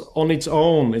not on its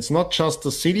own. It's not just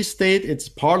a city-state. It's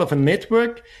part of a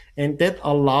network, and that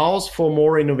allows for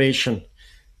more innovation.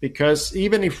 Because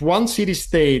even if one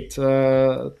city-state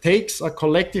takes a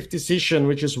collective decision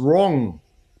which is wrong,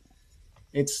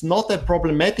 it's not that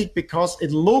problematic, because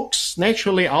it looks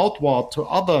naturally outward to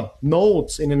other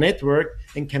nodes in a network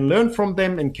and can learn from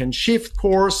them and can shift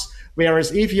course.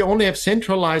 Whereas if you only have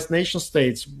centralized nation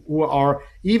states who are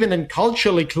even and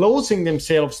culturally closing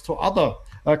themselves to other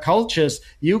cultures,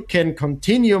 you can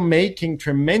continue making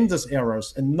tremendous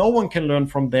errors and no one can learn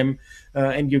from them,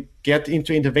 and you get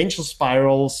into intervention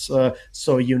spirals.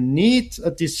 So you need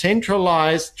a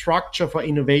decentralized structure for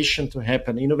innovation to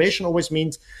happen. Innovation always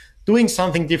means doing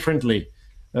something differently.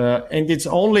 And it's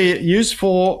only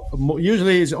useful,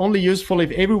 usually it's only useful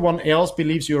if everyone else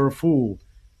believes you're a fool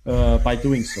by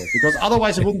doing so, because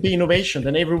otherwise it wouldn't be innovation,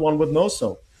 then everyone would know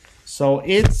so. So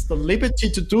it's the liberty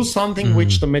to do something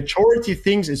which the majority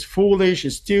thinks is foolish,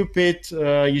 is stupid,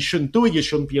 you shouldn't do it, you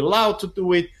shouldn't be allowed to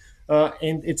do it.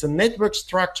 And it's a network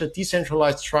structure,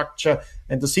 decentralized structure,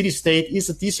 and the city-state is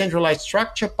a decentralized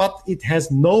structure, but it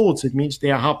has nodes. It means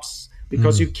they are hubs,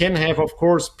 because you can have, of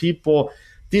course, people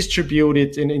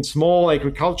distributed in small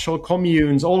agricultural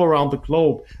communes all around the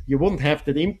globe. You wouldn't have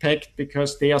that impact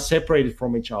because they are separated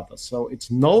from each other. So it's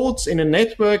nodes in a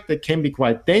network that can be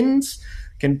quite dense,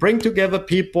 can bring together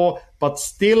people, but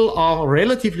still are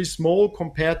relatively small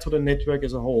compared to the network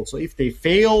as a whole. So if they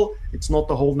fail, it's not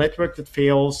the whole network that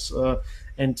fails,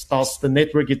 and thus the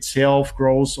network itself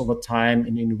grows over time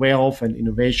in wealth and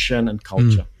innovation and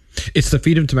culture. It's the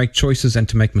freedom to make choices and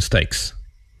to make mistakes.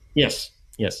 Yes.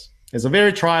 It's a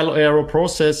very trial-error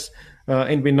process,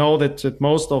 and we know that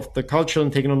most of the cultural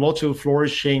and technological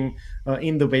flourishing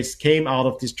in the West came out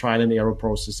of this trial-and-error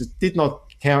process. It did not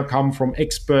come from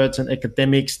experts and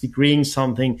academics decreeing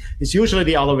something. It's usually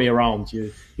the other way around.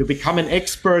 You become an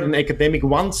expert and academic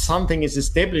once something is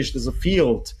established as a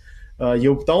field.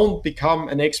 You don't become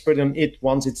an expert on it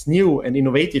once it's new and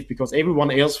innovative, because everyone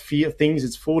else thinks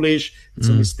it's foolish, it's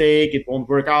a mistake, it won't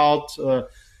work out.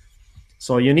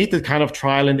 So you need the kind of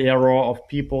trial and error of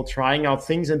people trying out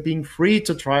things and being free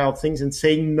to try out things and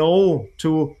saying no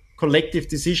to collective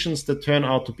decisions that turn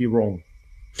out to be wrong.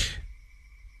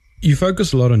 You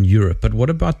focus a lot on Europe, but what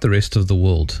about the rest of the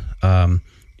world?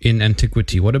 In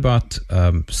antiquity, what about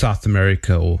South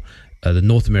America or the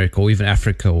North America, or even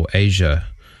Africa or Asia?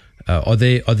 Are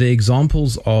there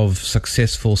examples of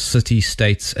successful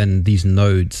city-states and these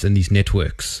nodes and these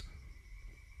networks?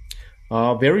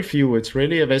 Very few. It's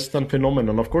really a Western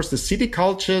phenomenon. Of course, the city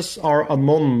cultures are a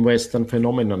non-Western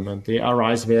phenomenon, and they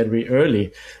arise very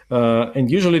early. And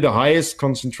usually the highest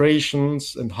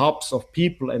concentrations and hubs of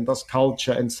people and thus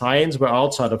culture and science were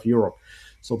outside of Europe.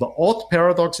 So the odd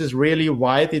paradox is really,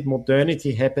 why did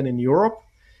modernity happen in Europe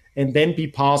and then be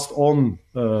passed on?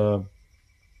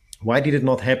 Why did it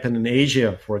not happen in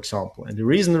Asia, for example? And the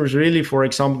reason is really, for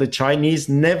example, the Chinese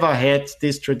never had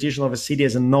this tradition of a city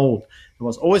as a node. It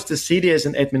was always the city as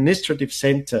an administrative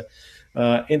center.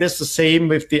 And that's the same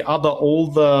with the other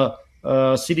older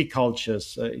city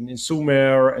cultures in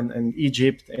Sumer and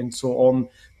Egypt and so on.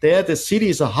 There, the city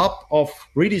is a hub of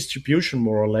redistribution,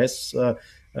 more or less,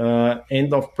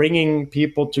 and of bringing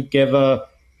people together,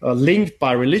 linked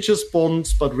by religious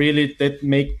bonds, but really that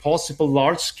make possible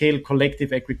large-scale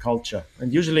collective agriculture.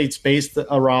 And usually it's based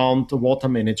around water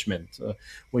management,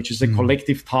 which is a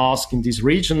collective task in these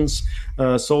regions.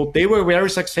 So they were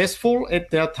very successful at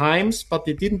their times, but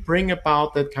they didn't bring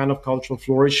about that kind of cultural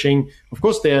flourishing. Of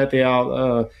course, they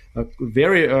are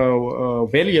very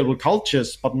valuable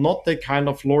cultures, but not the kind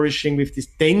of flourishing with this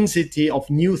density of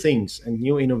new things and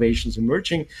new innovations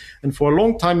emerging. And for a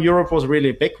long time, Europe was really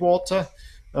a backwater.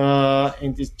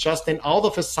 And it's just then out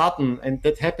of a sudden, and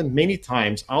that happened many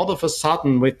times, out of a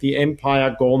sudden with the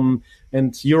empire gone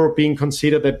and Europe being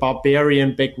considered a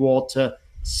barbarian backwater,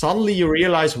 suddenly you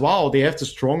realize, wow, they have the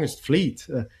strongest fleet.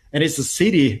 And it's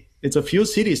a few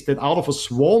cities that out of a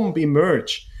swarm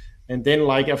emerge. And then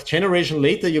like a generation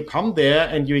later, you come there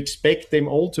and you expect them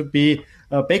all to be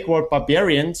backward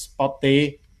barbarians, but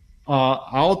they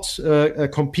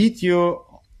compete you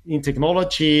in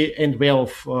technology and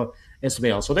wealth as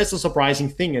well. So that's a surprising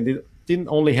thing. And it didn't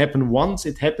only happen once,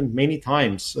 it happened many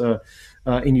times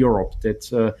in Europe.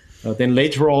 That then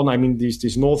later on, I mean,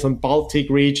 these northern Baltic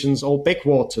regions, all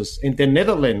backwaters. And the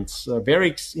Netherlands, a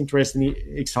very interesting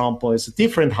example, is a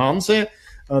different Hanse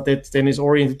that then is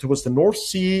oriented towards the North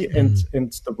Sea and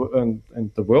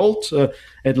the world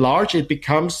at large. It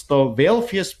becomes the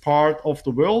wealthiest part of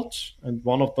the world and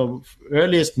one of the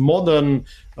earliest modern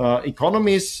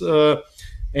economies.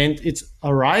 And it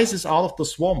arises out of the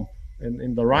swamp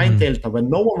in the Rhine Delta when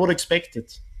no one would expect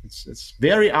it. It's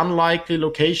very unlikely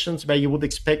locations where you would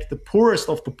expect the poorest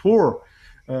of the poor,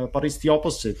 but it's the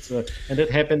opposite. And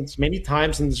it happens many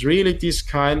times, and it's really this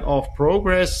kind of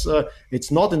progress.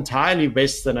 It's not entirely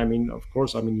Western. I mean, of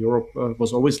course, Europe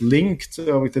was always linked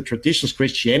with the traditions.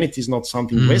 Christianity is not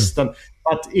something Western,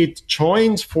 but it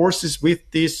joins forces with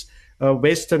this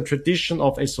Western tradition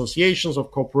of associations,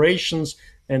 of corporations,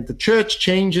 and the church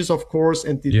changes, of course,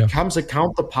 and it becomes a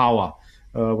counterpower.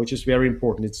 Which is very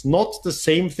important. It's not the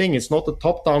same thing. It's not the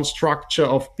top-down structure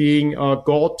of being a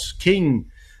God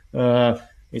king.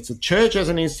 It's a church as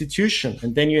an institution.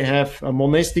 And then you have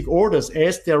monastic orders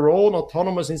as their own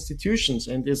autonomous institutions.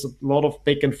 And there's a lot of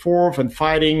back and forth and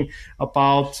fighting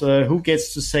about who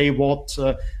gets to say what.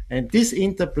 And this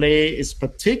interplay is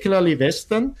particularly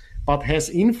Western, but has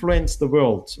influenced the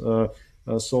world.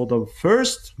 So the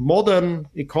first modern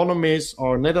economies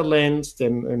are Netherlands,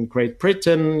 then in Great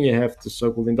Britain. You have the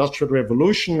so-called Industrial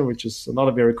Revolution, which is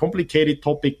another very complicated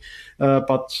topic.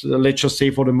 But let's just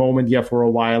say for the moment, for a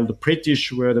while, the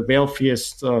British were the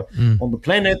wealthiest on the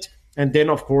planet. And then,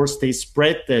 of course, they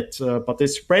spread that. But the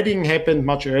spreading happened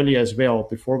much earlier as well,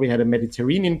 before we had a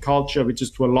Mediterranean culture, which is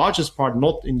to a largest part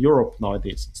not in Europe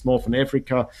nowadays. It's Northern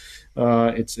Africa,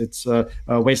 it's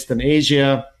Western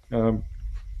Asia,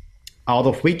 out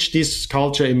of which this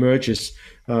culture emerges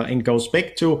and goes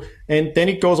back to. And then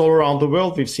it goes all around the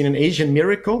world. We've seen an Asian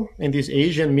miracle, and this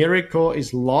Asian miracle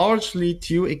is largely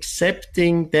due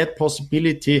accepting that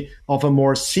possibility of a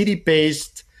more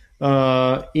city-based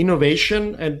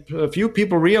innovation. And a few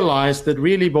people realize that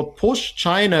really what pushed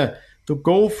China to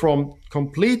go from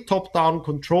complete top-down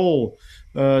control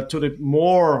to the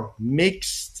more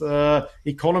mixed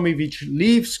economy, which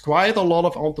leaves quite a lot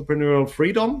of entrepreneurial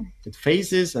freedom. It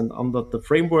faces and under the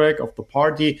framework of the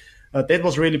party, that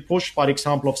was really pushed by the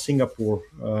example of Singapore,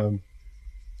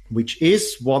 which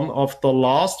is one of the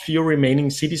last few remaining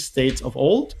city-states of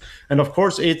old. And of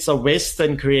course, it's a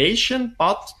Western creation,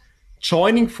 but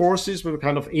joining forces with a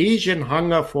kind of Asian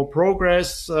hunger for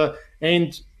progress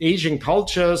and Asian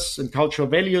cultures and cultural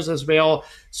values as well.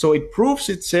 So it proves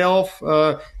itself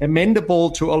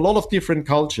amendable to a lot of different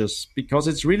cultures, because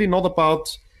it's really not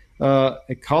about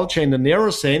a culture in the narrow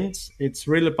sense. It's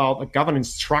really about a governance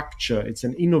structure. It's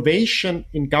an innovation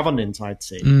in governance, I'd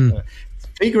say.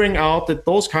 Figuring out that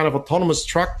those kind of autonomous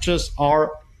structures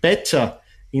are better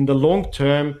in the long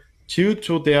term due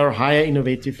to their higher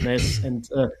innovativeness and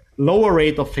lower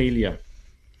rate of failure.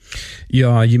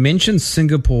 Yeah, you mentioned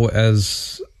Singapore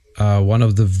as one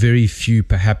of the very few,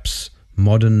 perhaps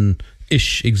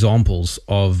modern-ish examples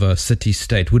of a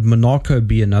city-state. Would Monaco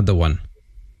be another one?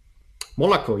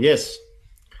 Monaco, yes,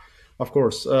 of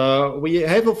course. We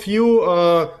have a few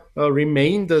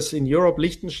remainders in Europe,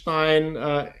 Liechtenstein,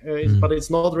 but it's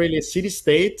not really a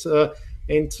city-state. So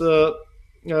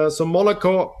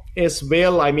Monaco as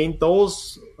well, I mean,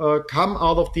 those come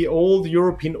out of the old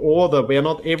European order, where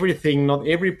not everything, not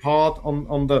every part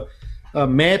on the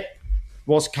map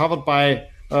was covered by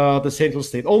the central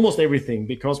state, almost everything,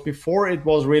 because before it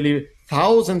was really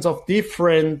thousands of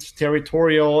different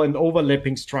territorial and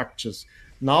overlapping structures.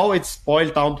 Now it's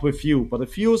boiled down to a few, but a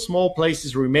few small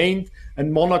places remained,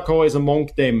 and Monaco is among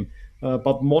them.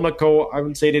 But Monaco, I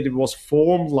would say that it was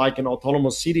formed like an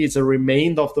autonomous city. It's a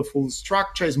remainder of the full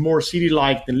structure. It's more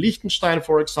city-like than Liechtenstein,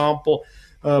 for example.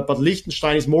 But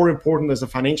Liechtenstein is more important as a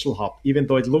financial hub, even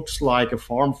though it looks like a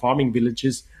farming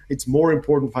villages. It's more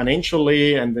important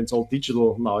financially, and it's all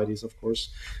digital nowadays, of course.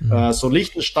 So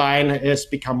Liechtenstein has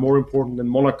become more important than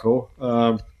Monaco.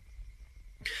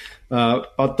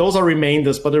 But those are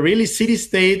remainders. But the really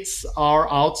city-states are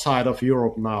outside of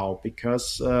Europe now,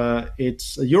 because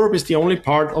Europe is the only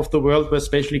part of the world where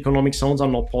special economic zones are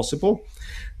not possible,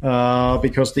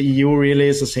 because the EU really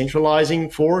is a centralizing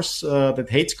force that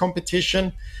hates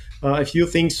competition. A few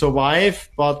things survive,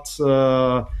 but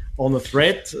on a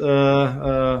threat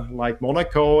like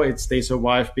Monaco, they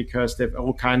survive because they have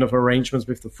all kind of arrangements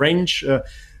with the French.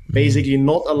 basically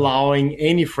not allowing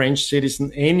any French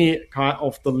citizen any kind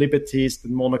of the liberties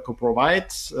that Monaco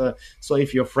provides. So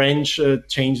if you're French,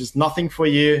 changes nothing for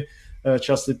you.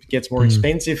 Just it gets more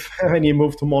expensive when you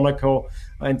move to Monaco.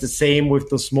 And the same with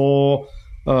the small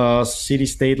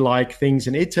city-state-like things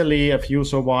in Italy. A few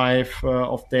survive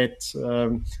of that.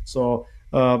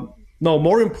 No,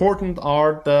 more important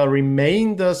are the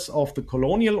remainders of the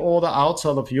colonial order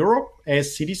outside of Europe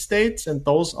as city-states, and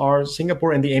those are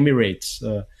Singapore and the Emirates.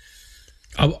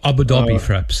 Abu Dhabi,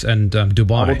 perhaps, and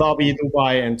Dubai. Abu Dhabi,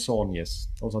 Dubai, and so on, yes.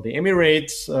 Those are the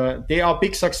Emirates. They are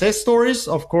big success stories.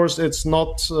 Of course, it's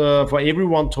not for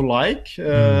everyone to like,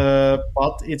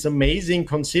 but it's amazing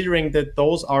considering that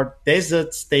those are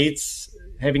desert states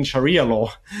having Sharia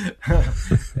law.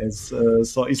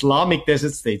 So Islamic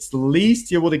desert states. The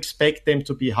least you would expect them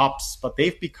to be hubs, but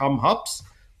they've become hubs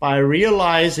by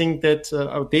realizing that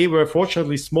they were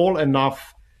fortunately small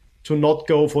enough to not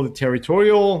go for the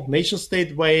territorial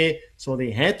nation-state way. So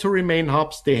they had to remain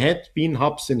hubs. They had been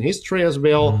hubs in history as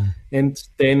well. And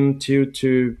then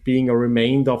to being a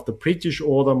remainder of the British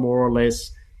order, more or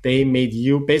less, they made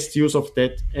best use of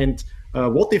that. And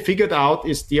what they figured out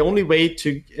is the only way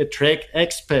to attract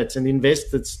expats and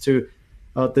investors to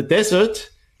the desert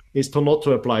is to not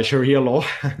to apply Sharia law.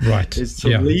 Right. Is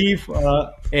to leave,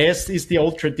 as is the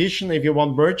old tradition. If you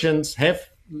want merchants,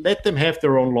 let them have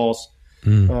their own laws.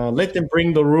 Let them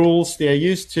bring the rules they are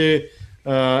used to.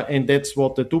 And that's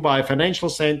what the Dubai Financial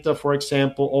Center, for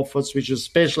example, offers, which is a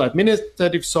special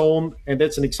administrative zone. And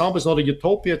that's an example. It's not a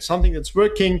utopia. It's something that's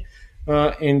working.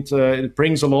 And it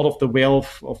brings a lot of the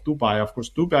wealth of Dubai. Of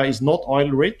course, Dubai is not oil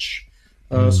rich.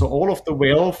 So all of the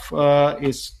wealth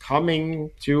is coming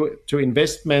to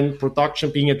investment, production,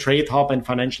 being a trade hub and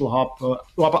financial hub.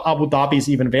 Abu Dhabi is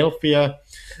even wealthier.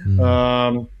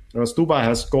 Whereas Dubai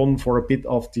has gone for a bit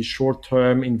of the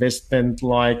short-term investment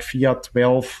like fiat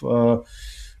wealth,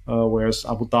 whereas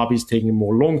Abu Dhabi is taking a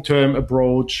more long-term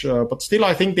approach. But still,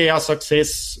 I think they are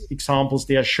success examples.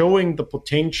 They are showing the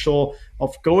potential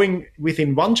of going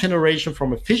within one generation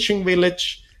from a fishing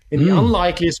village in the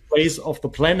unlikeliest place of the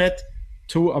planet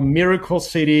to a miracle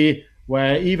city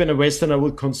where even a Westerner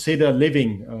would consider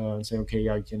living and say, okay,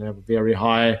 I can have a very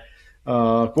high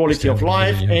quality of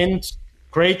life and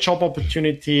great job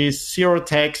opportunities, zero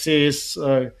taxes,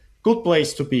 good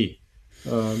place to be.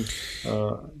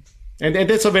 And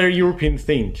that's a very European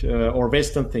thing or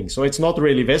Western thing. So it's not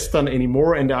really Western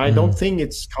anymore. And I don't think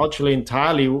it's culturally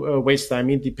entirely Western. I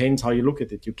mean, it depends how you look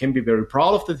at it. You can be very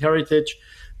proud of that heritage.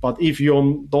 But if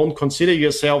you don't consider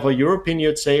yourself a European,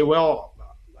 you'd say, well,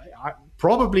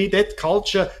 probably that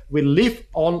culture will live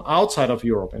on outside of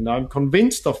Europe. And I'm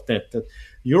convinced of that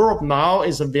Europe now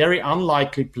is a very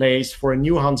unlikely place for a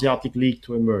new Hanseatic League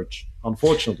to emerge,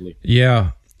 unfortunately.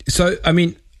 Yeah. So, I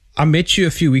mean, I met you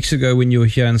a few weeks ago when you were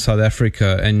here in South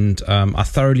Africa, and I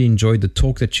thoroughly enjoyed the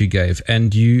talk that you gave.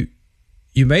 And you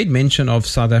made mention of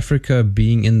South Africa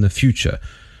being in the future.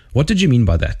 What did you mean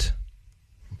by that?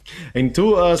 In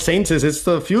two senses, it's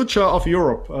the future of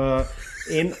Europe.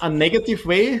 In a negative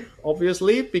way,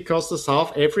 obviously, because the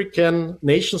South African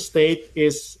nation state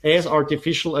is as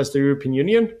artificial as the European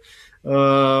Union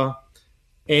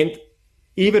and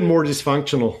even more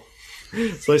dysfunctional.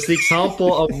 So it's the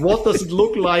example of what does it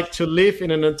look like to live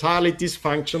in an entirely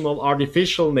dysfunctional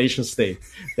artificial nation state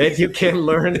that you can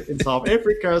learn in South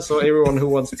Africa. So everyone who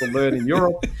wants to learn in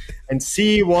Europe and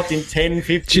see what in 10,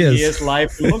 15 years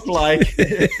life will look like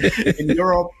in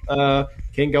Europe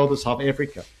can go to South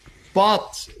Africa.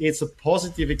 But it's a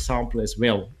positive example as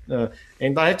well.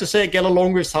 And I have to say, I get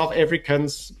along with South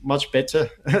Africans much better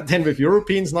than with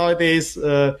Europeans nowadays.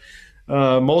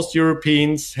 Most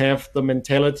Europeans have the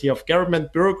mentality of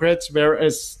government bureaucrats,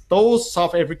 whereas those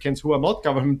South Africans who are not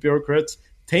government bureaucrats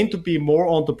tend to be more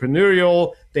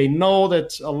entrepreneurial. They know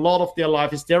that a lot of their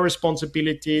life is their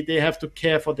responsibility. They have to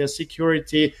care for their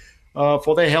security,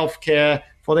 for their healthcare,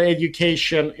 for their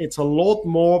education. It's a lot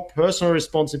more personal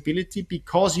responsibility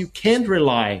because you can't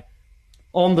rely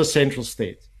on the central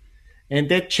state. And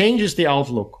that changes the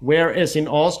outlook. Whereas in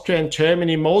Austria and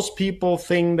Germany, most people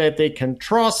think that they can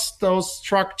trust those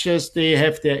structures. They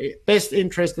have their best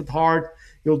interest at heart.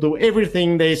 You'll do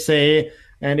everything they say.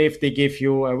 And if they give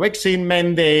you a vaccine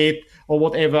mandate or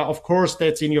whatever, of course,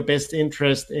 that's in your best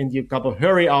interest. And you've got to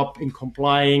hurry up in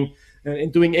complying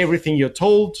and doing everything you're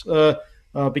told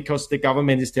because the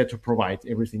government is there to provide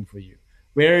everything for you.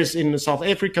 Whereas in South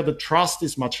Africa, the trust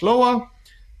is much lower.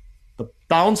 The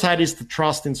downside is the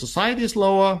trust in society is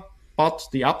lower, but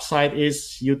the upside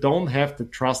is you don't have the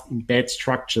trust in bad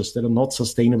structures that are not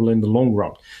sustainable in the long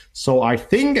run. So I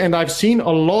think, and I've seen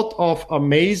a lot of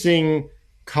amazing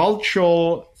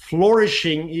cultural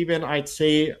flourishing, even I'd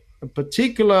say, in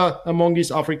particular among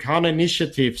these Afrikaner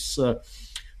initiatives,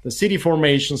 the city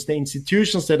formations, the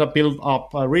institutions that are built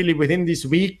up. Really, within this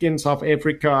week in South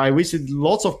Africa, I visited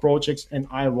lots of projects, and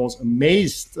I was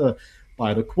amazed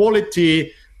by the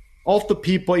quality of the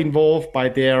people involved, by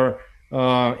their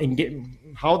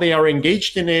how they are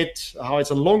engaged in it, how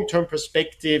it's a long-term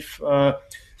perspective.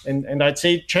 And I'd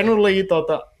say generally that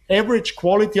the average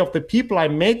quality of the people I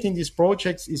met in these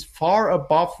projects is far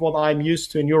above what I'm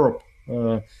used to in Europe.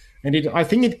 I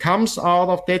think it comes out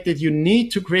of that you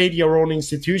need to create your own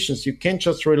institutions. You can't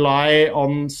just rely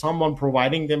on someone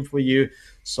providing them for you.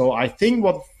 So I think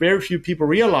what very few people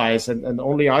realize, and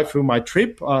only I through my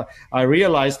trip, I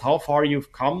realized how far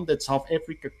you've come, that South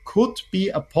Africa could be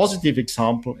a positive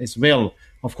example as well.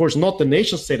 Of course, not the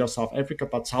nation state of South Africa,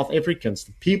 but South Africans,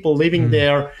 the people living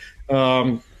there,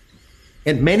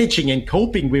 and managing and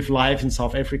coping with life in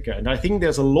South Africa. And I think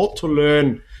there's a lot to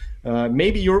learn.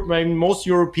 Maybe most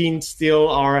Europeans still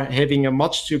are having a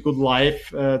much too good life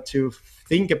to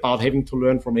think about having to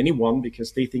learn from anyone,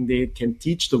 because they think they can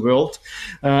teach the world.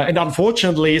 And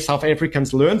unfortunately, South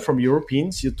Africans learn from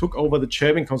Europeans. You took over the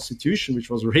German constitution, which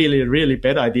was really, really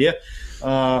bad idea.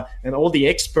 And all the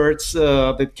experts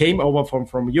that came over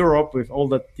from Europe with all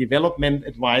the development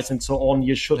advice and so on,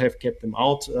 you should have kept them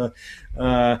out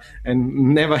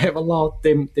and never have allowed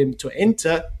them to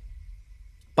enter.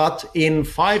 But in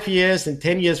 5 years and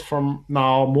 10 years from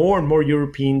now, more and more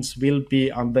Europeans will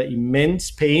be under immense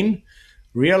pain,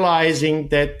 realizing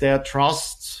that their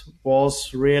trust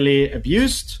was really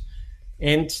abused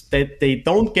and that they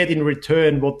don't get in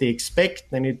return what they expect,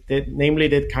 namely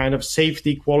that kind of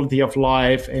safety, quality of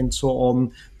life, and so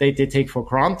on, that they take for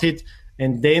granted.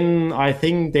 And then I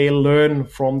think they learn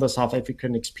from the South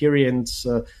African experience.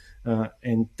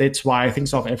 And that's why I think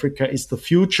South Africa is the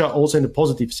future, also in a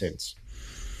positive sense.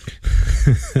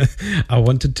 I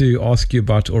wanted to ask you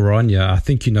about Orania. I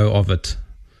think you know of it.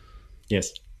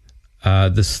 Yes.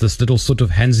 This little sort of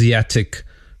Hanseatic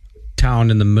town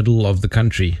in the middle of the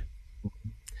country.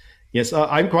 Yes,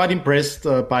 I'm quite impressed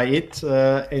by it,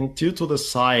 and due to the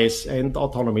size and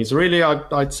autonomy. It's really,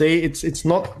 I'd say it's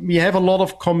not, we have a lot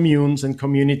of communes and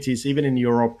communities, even in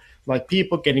Europe, like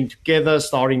people getting together,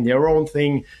 starting their own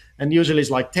thing. And usually it's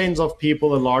like tens of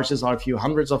people. The largest are a few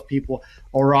hundreds of people.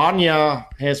 Orania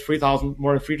has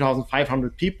more than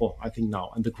 3,500 people, I think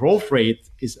now. And the growth rate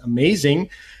is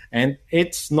amazing. And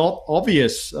it's not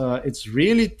obvious. It's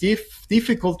really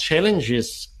difficult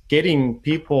challenges getting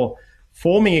people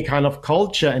forming a kind of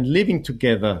culture and living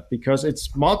together, because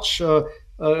it's much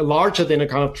larger than a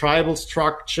kind of tribal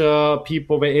structure,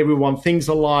 people where everyone thinks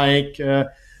alike.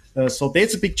 So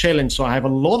that's a big challenge. So I have a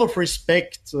lot of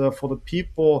respect for the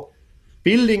people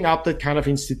building up that kind of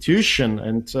institution.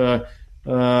 And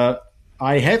I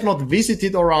have not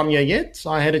visited Orania yet.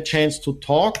 I had a chance to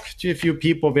talk to a few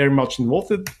people very much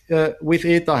involved with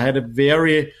it. I had a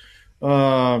very,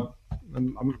 I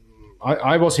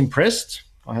was impressed.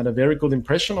 I had a very good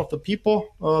impression of the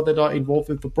people that are involved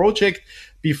with the project.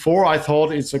 Before, I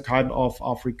thought it's a kind of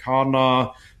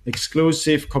Afrikaner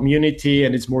exclusive community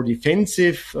and it's more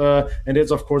defensive. And it's,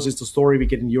 of course, it's the story we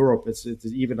get in Europe. It's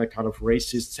even a kind of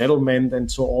racist settlement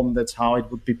and so on. That's how it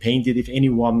would be painted if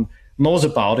anyone knows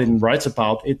about it and writes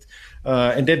about it.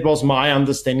 And that was my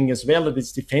understanding as well, that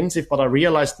it's defensive. But I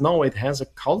realized, no, it has a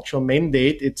cultural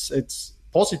mandate. It's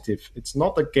positive. It's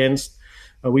not against.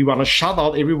 We want to shut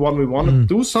out everyone. We want to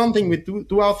do something. We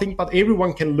do our thing, but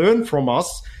everyone can learn from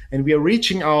us. And we are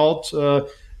reaching out.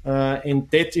 And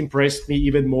that impressed me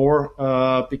even more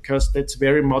because that's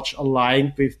very much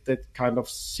aligned with that kind of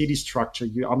city structure.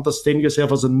 You understand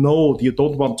yourself as a node. You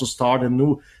don't want to start a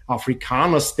new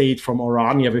Afrikaner state from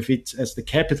Orania with it as the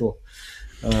capital.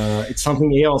 It's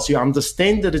something else. You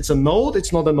understand that it's a node.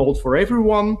 It's not a node for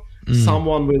everyone.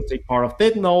 Someone will take part of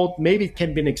that node. Maybe it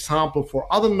can be an example for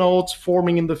other nodes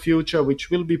forming in the future,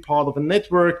 which will be part of a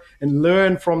network and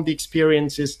learn from the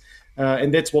experiences.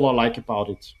 And that's what I like about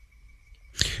it.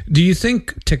 Do you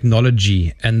think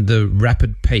technology and the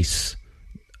rapid pace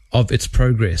of its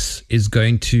progress is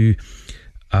going to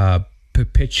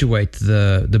perpetuate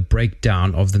the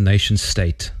breakdown of the nation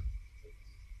state?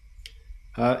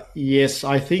 Yes,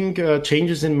 I think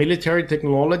changes in military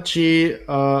technology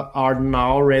are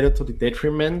now rather to the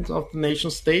detriment of the nation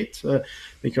state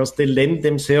because they lend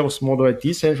themselves more to a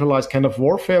decentralized kind of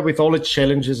warfare with all its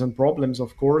challenges and problems,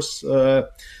 of course. And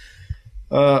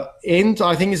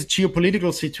I think it's a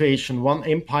geopolitical situation. One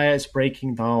empire is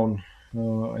breaking down,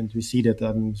 and we see that.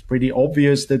 It's pretty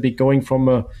obvious that we're going from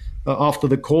a after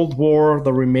the Cold War,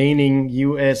 the remaining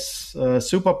US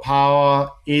superpower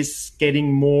is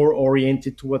getting more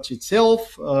oriented towards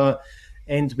itself,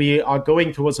 and we are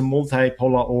going towards a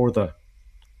multipolar order.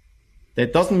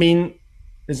 That doesn't mean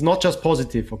it's not just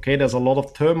positive, okay? There's a lot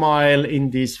of turmoil in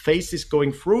these phases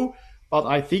going through, but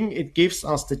I think it gives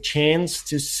us the chance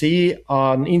to see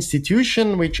an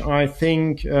institution which I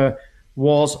think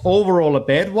was overall a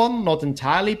bad one, not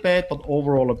entirely bad, but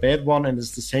overall a bad one, and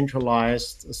it's the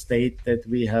centralized state that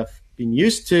we have been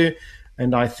used to.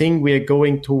 And I think we are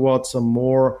going towards a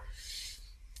more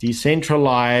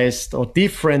decentralized or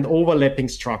different overlapping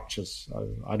structures.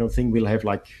 I don't think we'll have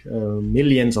like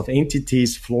millions of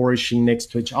entities flourishing next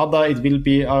to each other. It will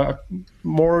be a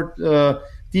more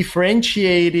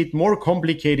differentiated, more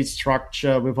complicated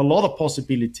structure with a lot of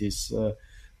possibilities.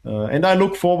 And I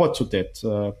look forward to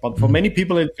that. But for many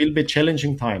people, it will be a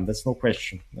challenging time. That's no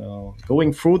question.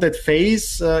 Going through that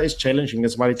phase is challenging.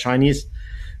 That's why the Chinese,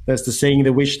 there's the saying,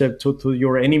 they wish that to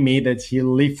your enemy that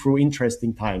he'll live through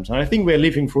interesting times. And I think we're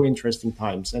living through interesting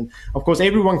times. And of course,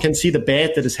 everyone can see the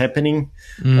bad that is happening.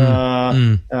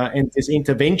 And this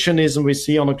interventionism we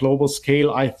see on a global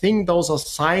scale, I think those are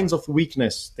signs of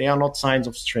weakness. They are not signs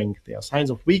of strength. They are signs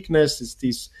of weakness. It's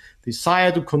this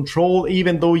desire to control,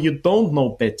 even though you don't know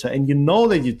better, and you know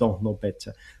that you don't know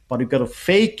better, but you've got to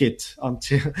fake it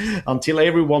until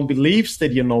everyone believes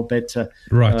that you know better.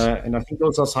 Right. And I think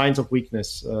those are signs of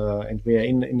weakness. And we are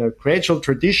in a gradual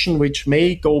tradition which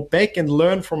may go back and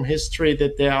learn from history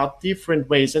that there are different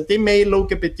ways, and they may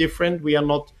look a bit different. We are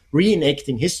not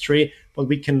reenacting history, but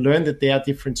we can learn that there are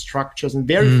different structures and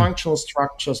very functional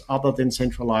structures other than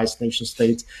centralized nation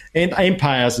states and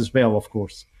empires as well, of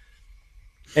course.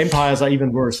 Empires are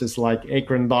even worse. It's like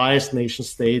aggrandized nation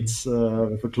states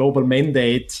with a global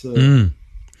mandate.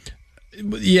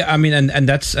 Yeah, I mean, and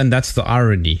that's the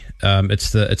irony.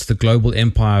 It's the global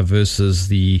empire versus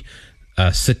the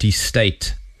city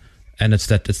state, and it's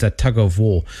that tug of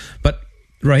war. But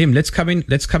Rahim, let's come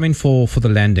in for the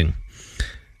landing.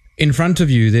 In front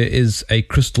of you, there is a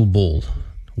crystal ball.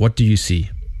 What do you see?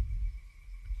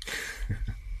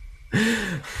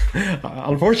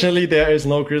 Unfortunately, there is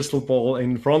no crystal ball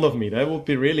in front of me. That would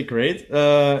be really great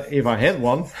if I had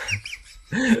one.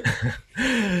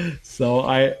 So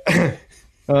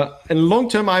in long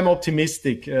term, I'm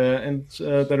optimistic. And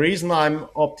the reason I'm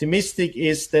optimistic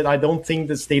is that I don't think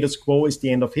the status quo is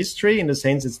the end of history. In the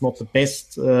sense, it's not the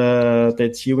best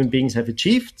that human beings have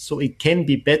achieved. So it can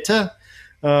be better.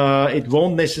 It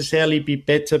won't necessarily be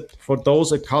better for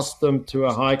those accustomed to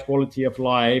a high quality of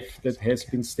life that has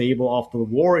been stable after the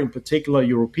war, in particular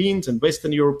Europeans and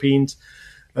Western Europeans.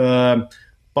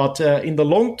 But in the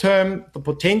long term, the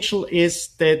potential is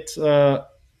that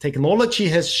technology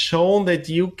has shown that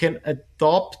you can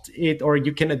adopt it, or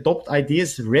you can adopt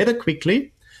ideas rather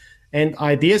quickly. And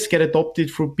ideas get adopted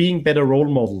through being better role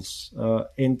models.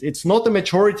 And it's not the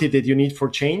majority that you need for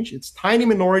change. It's tiny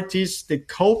minorities that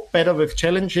cope better with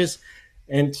challenges,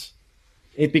 and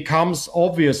it becomes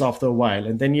obvious after a while.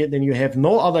 And then you have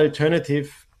no other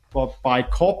alternative but by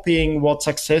copying what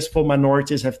successful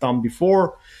minorities have done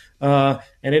before. And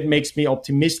it makes me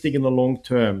optimistic in the long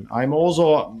term. I'm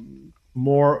also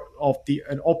more of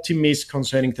an optimist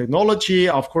concerning technology.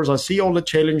 Of course, I see all the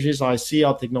challenges. I see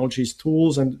our technology is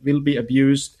tools and will be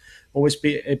abused, always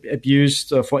be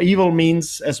abused for evil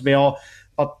means as well.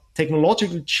 But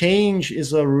technological change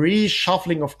is a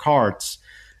reshuffling of cards,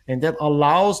 and that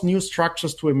allows new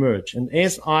structures to emerge. And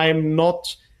as I'm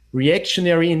not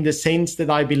reactionary in the sense that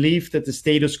I believe that the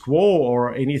status quo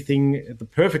or anything, the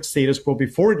perfect status quo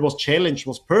before it was challenged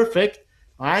was perfect,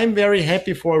 I'm very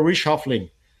happy for a reshuffling.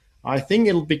 I think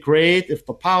it'll be great if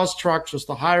the power structures,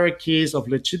 the hierarchies of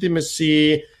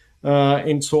legitimacy,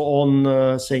 and so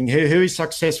on, saying, hey, who is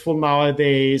successful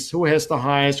nowadays? Who has the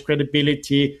highest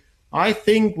credibility? I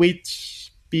think we'd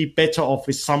be better off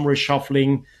with some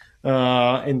reshuffling.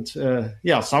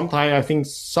 Sometimes I think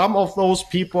some of those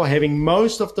people having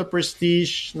most of the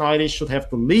prestige nowadays should have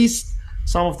the least.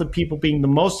 Some of the people being the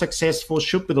most successful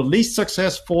should be the least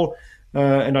successful.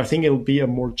 And I think it'll be a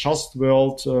more just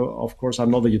world. Of course,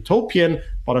 I'm not a utopian,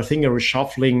 but I think a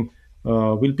reshuffling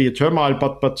will be a turmoil,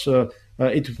 but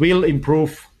it will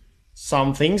improve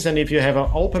some things. And if you have an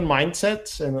open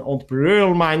mindset and an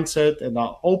entrepreneurial mindset and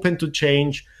are open to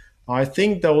change, I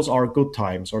think those are good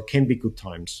times, or can be good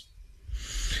times.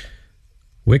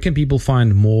 Where can people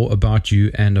find more about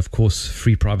you and, of course,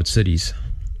 Free Private Cities?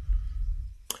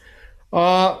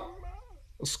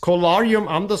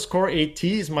 Scholarium_AT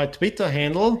is my Twitter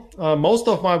handle. Most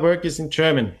of my work is in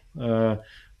German.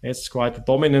 It's quite a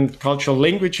dominant cultural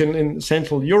language in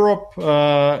Central Europe,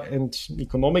 and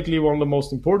economically one of the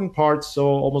most important parts. So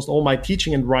almost all my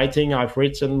teaching and writing, I've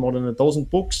written more than a dozen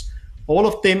books, all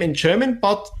of them in German,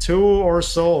 but 2 or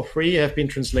so or 3 have been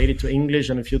translated to English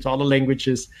and a few to other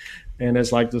languages. And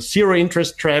there's like the Zero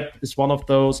Interest Trap is one of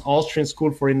those. Austrian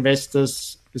School for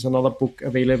Investors is another book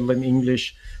available in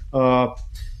English. There'll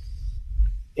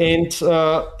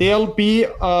be,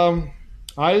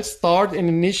 I'll start an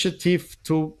initiative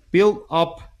to build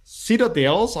up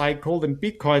citadels. I call them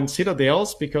Bitcoin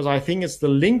citadels because I think it's the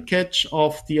linkage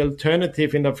of the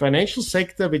alternative in the financial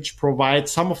sector, which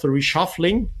provides some of the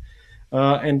reshuffling.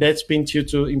 And that's been due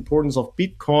to the importance of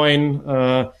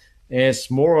Bitcoin as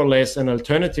more or less an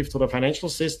alternative to the financial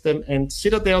system, and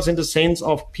citadels in the sense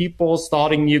of people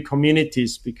starting new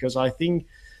communities. Because I think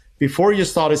before you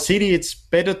start a city, it's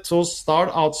better to start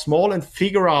out small and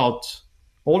figure out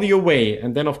all your way.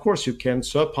 And then, of course, you can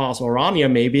surpass Orania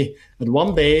maybe at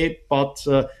one day. But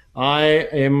I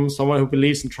am someone who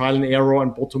believes in trial and error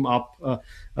and bottom up.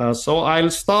 So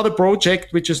I'll start a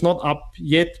project which is not up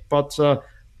yet, but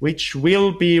which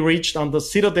will be reached under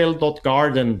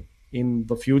citadel.garden in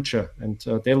the future. And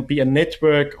there'll be a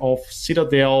network of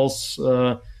citadels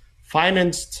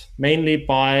financed mainly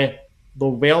by the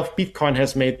wealth Bitcoin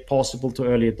has made possible to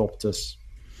early adopters.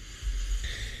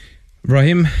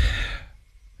 Rahim,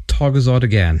 Tag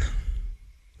again.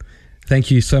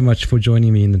 Thank you so much for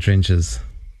joining me in the trenches.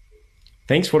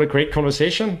 Thanks for the great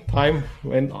conversation. Time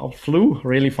flew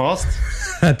really fast.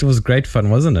 That was great fun,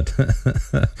 wasn't it?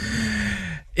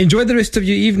 Enjoy the rest of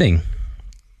your evening.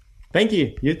 Thank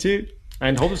you. You too.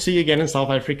 And hope to see you again in South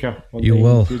Africa. You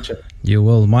will. In the future. You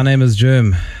will. My name is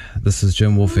Germ. This is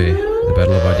Germ Warfare, the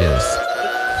Battle of Ideas.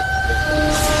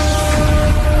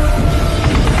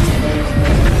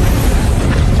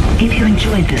 If you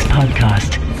enjoyed this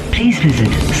podcast, please visit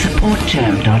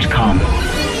supportgerm.com.